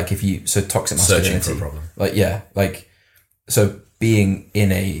 They're like, toxic masculinity. Searching for a problem. Like, yeah, like, so being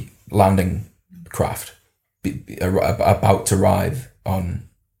in a landing craft, about to arrive on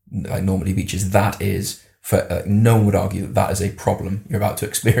like Normandy beaches, that is... no one would argue that is a problem you're about to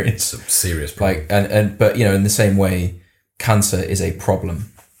experience. It's a serious problem. Like, but you know, in the same way, cancer is a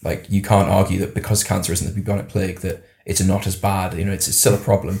problem. Like, you can't argue that because cancer isn't the bubonic plague that it's not as bad. You know, it's still a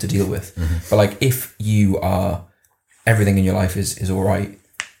problem to deal with. But like, if you are, everything in your life is all right,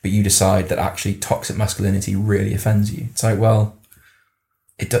 but you decide that actually toxic masculinity really offends you, it's like, well,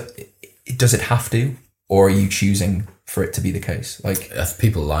 does it have to, or are you choosing for it to be the case? Like, if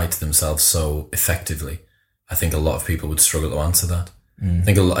people lie to themselves so effectively, I think a lot of people would struggle to answer that. I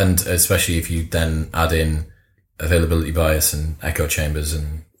think, and especially if you then add in availability bias and echo chambers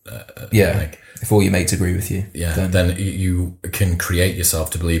and if all your mates agree with you, then you can create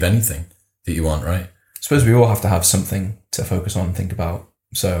yourself to believe anything that you want, right? suppose we all have to have something to focus on and think about.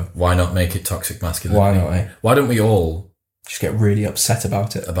 So Why not make it toxic masculinity? why not, eh? Why don't we all Just get really upset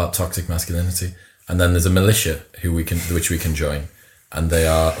about it. about toxic masculinity? And then there's a militia which we can join, and they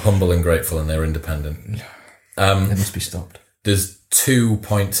are humble and grateful, and they're independent. They must be stopped. There's 2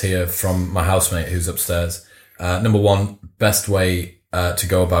 points here from my housemate who's upstairs. Number 1, best way to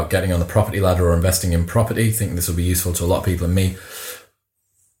go about getting on the property ladder or investing in property. I think this will be useful to a lot of people and me.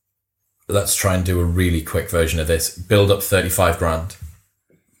 Let's try and do a really quick version of this. Build up 35 grand.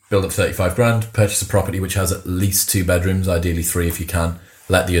 Purchase a property which has at least 2 bedrooms, ideally 3 if you can.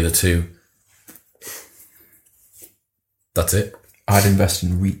 Let the other 2. That's it. I'd invest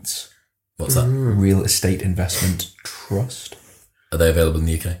in REITs. What's that? Real Estate Investment Trust. Are they available in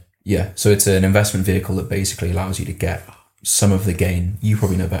the UK? Yeah, so it's an investment vehicle that basically allows you to get some of the gain. You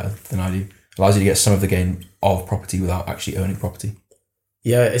probably know better than I do. Allows you to get some of the gain of property without actually owning property.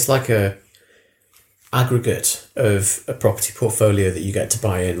 Yeah, it's like a aggregate of a property portfolio that you get to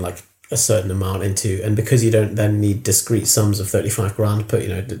buy in like a certain amount into, and because you don't then need discrete sums of 35 grand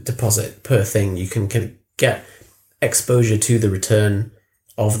per deposit per thing, you can get exposure to the return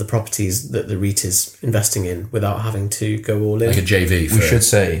of the properties that the REIT is investing in without having to go all in. Like a JV. We should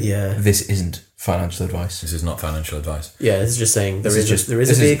say Yeah. this isn't financial advice. This is not financial advice. Yeah, this is just saying there is a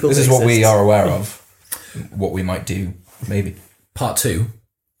This vehicle. This that is what we exists. are aware of. What we might do, maybe. Part 2,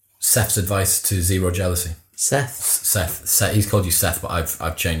 Seth's advice to zero jealousy. Seth. He's called you Seth, but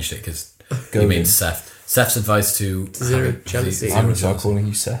I've changed it because Go he with means Seth. Seth's advice to zero having jealousy. zero I'm going to start jealousy. calling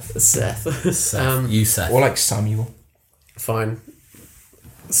you Seth. Seth. Seth. You Seth. Or like Samuel. Fine.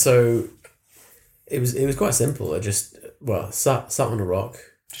 So it was quite simple. I just sat on a rock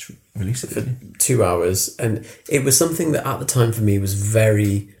Just release it. for 2 hours, and it was something that at the time for me was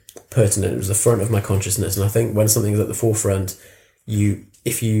very pertinent. It was the front of my consciousness, and I think when something is at the forefront,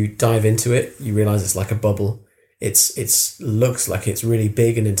 if you dive into it, you realize it's like a bubble. It's looks like it's really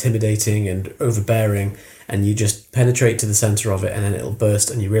big and intimidating and overbearing, and you just penetrate to the center of it, and then it'll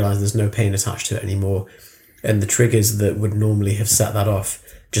burst, and you realize there's no pain attached to it anymore, and the triggers that would normally have set that off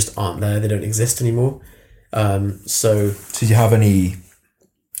just aren't there. They don't exist anymore. So do you have any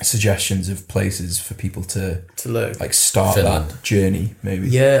suggestions of places for people to look, like start Finland. that journey? Maybe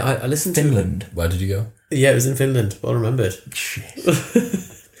yeah, I listened to Finland. Where did you go? Yeah, it was in Finland. Well remembered. Shit.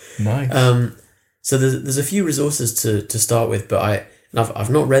 Nice. So there's a few resources to start with, but I've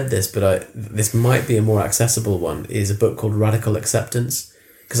not read this, but this might be a more accessible one. Is a book called Radical Acceptance,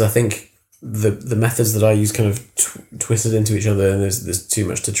 because I think the methods that I use kind of twisted into each other, and there's too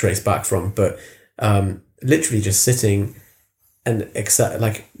much to trace back from. But literally just sitting and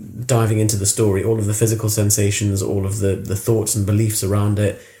diving into the story, all of the physical sensations, all of the thoughts and beliefs around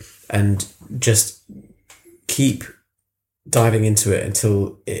it, and just keep diving into it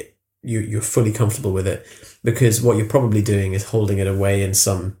until you're fully comfortable with it, because what you're probably doing is holding it away in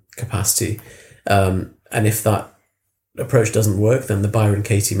some capacity, and if that approach doesn't work, then the Byron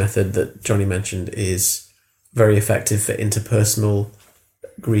Katie method that Johnny mentioned is very effective for interpersonal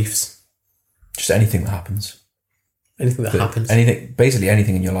griefs. Just anything that happens. Anything that happens. Basically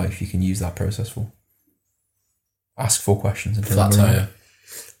anything in your life, you can use that process for. Ask 4 questions until Flat tire.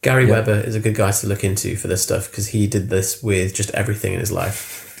 Gary Yeah. Webber is a good guy to look into for this stuff, because he did this with just everything in his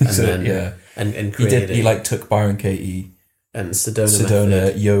life, and then yeah, and he created did. He it. took Byron Katie, And Sedona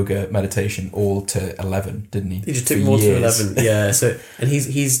method. yoga, meditation, all to 11, didn't he? He just took For more to years. 11. Yeah. So, and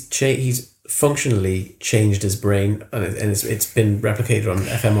he's functionally changed his brain, and it's been replicated on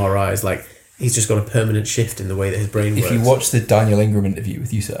fMRIs. Like, he's just got a permanent shift in the way that his brain works. If you watch the Daniel Ingram interview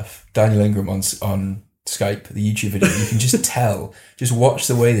with Youssef, Daniel Ingram on Skype, the YouTube video, you can just tell. Just watch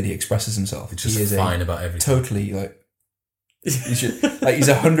the way that he expresses himself. It's just He is fine about everything. totally he's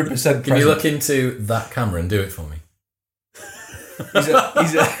 100% Can you present. look into that camera and do it for me?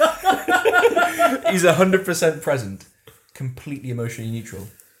 He's 100% present, completely emotionally neutral,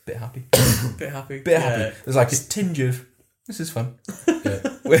 bit happy, bit happy. happy. There's like a tinge of this is fun. Yeah.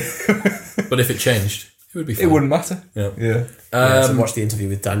 But if it changed, it would be fun. It wouldn't matter. Yeah. Yeah. So watch the interview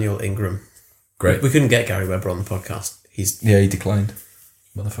with Daniel Ingram. Great. We couldn't get Gary Webber on the podcast. He declined.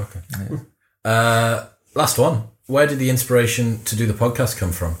 Motherfucker. Last one. Where did the inspiration to do the podcast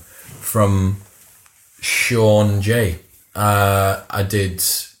come from? From Sean J. I did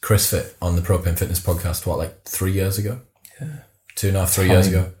ChrisFit on the Propane Fitness podcast, 3 years ago? Yeah. 2.5, 3 years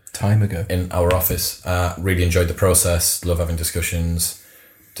ago. Time ago. In our office. Really enjoyed the process, love having discussions,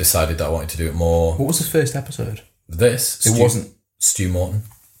 decided that I wanted to do it more. What was the first episode? It wasn't Stu Morton,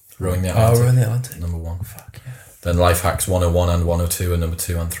 Rowing the Atlantic. Rowing the Atlantic. Number 1. Fuck yeah. Then Life Hacks 101 and 102 are number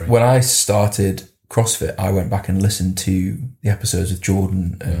 2 and 3. When I started CrossFit, I went back and listened to the episodes with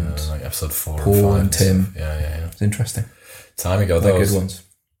Jordan and like episode 4 Paul and 5 and Tim. stuff. Yeah. It's interesting. Time ago, They're those good ones.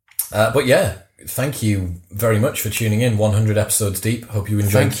 But yeah, thank you very much for tuning in. 100 episodes deep. Hope you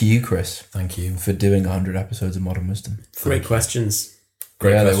enjoyed. Thank you, Chris, Thank you. for doing 100 episodes of Modern Wisdom. Great questions.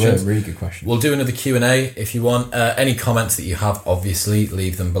 Great yeah, questions. they were really good questions. We'll do another Q&A if you want. Any comments that you have, obviously,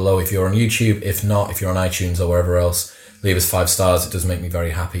 leave them below if you're on YouTube. If not, if you're on iTunes or wherever else, leave us 5 stars. It does make me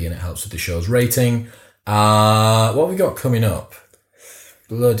very happy and it helps with the show's rating. What have we got coming up?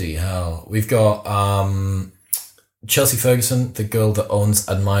 Bloody hell. We've got Chelsea Ferguson, the girl that owns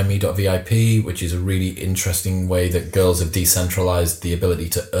AdmireMe.vip, which is a really interesting way that girls have decentralized the ability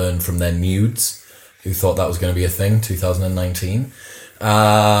to earn from their nudes. Who thought that was going to be a thing? 2019.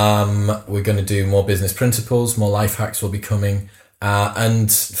 We're going to do more business principles, more life hacks will be coming.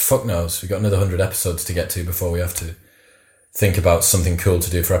 And fuck knows, we've got another 100 episodes to get to before we have to think about something cool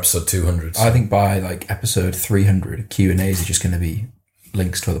to do for episode 200. So. I think by like episode 300, Q&As are just going to be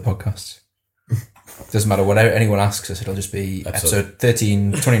links to other podcasts. Doesn't matter what anyone asks us, it'll just be episode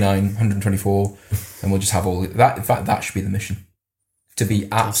 13, 29, 124, and we'll just have all that. In fact, that should be the mission. To be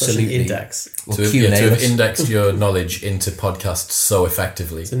absolutely index. Well, to have indexed your knowledge into podcasts so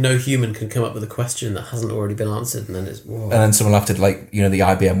effectively. So no human can come up with a question that hasn't already been answered, and then it's whoa. And then someone will have to, like, the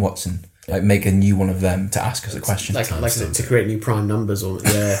IBM Watson, like, make a new one of them to ask us a question. Like to create new prime numbers, or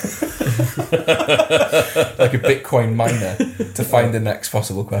yeah. Like a Bitcoin miner to find the next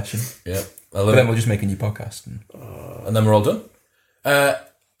possible question. Yeah. But then we'll just make a new podcast. And then we're all done.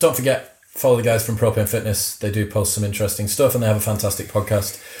 Don't forget, follow the guys from Propane Fitness. They do post some interesting stuff and they have a fantastic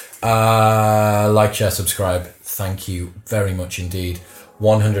podcast. Like, share, subscribe. Thank you very much indeed.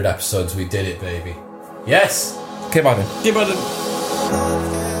 100 episodes. We did it, baby. Yes. Okay, bye then. Give it a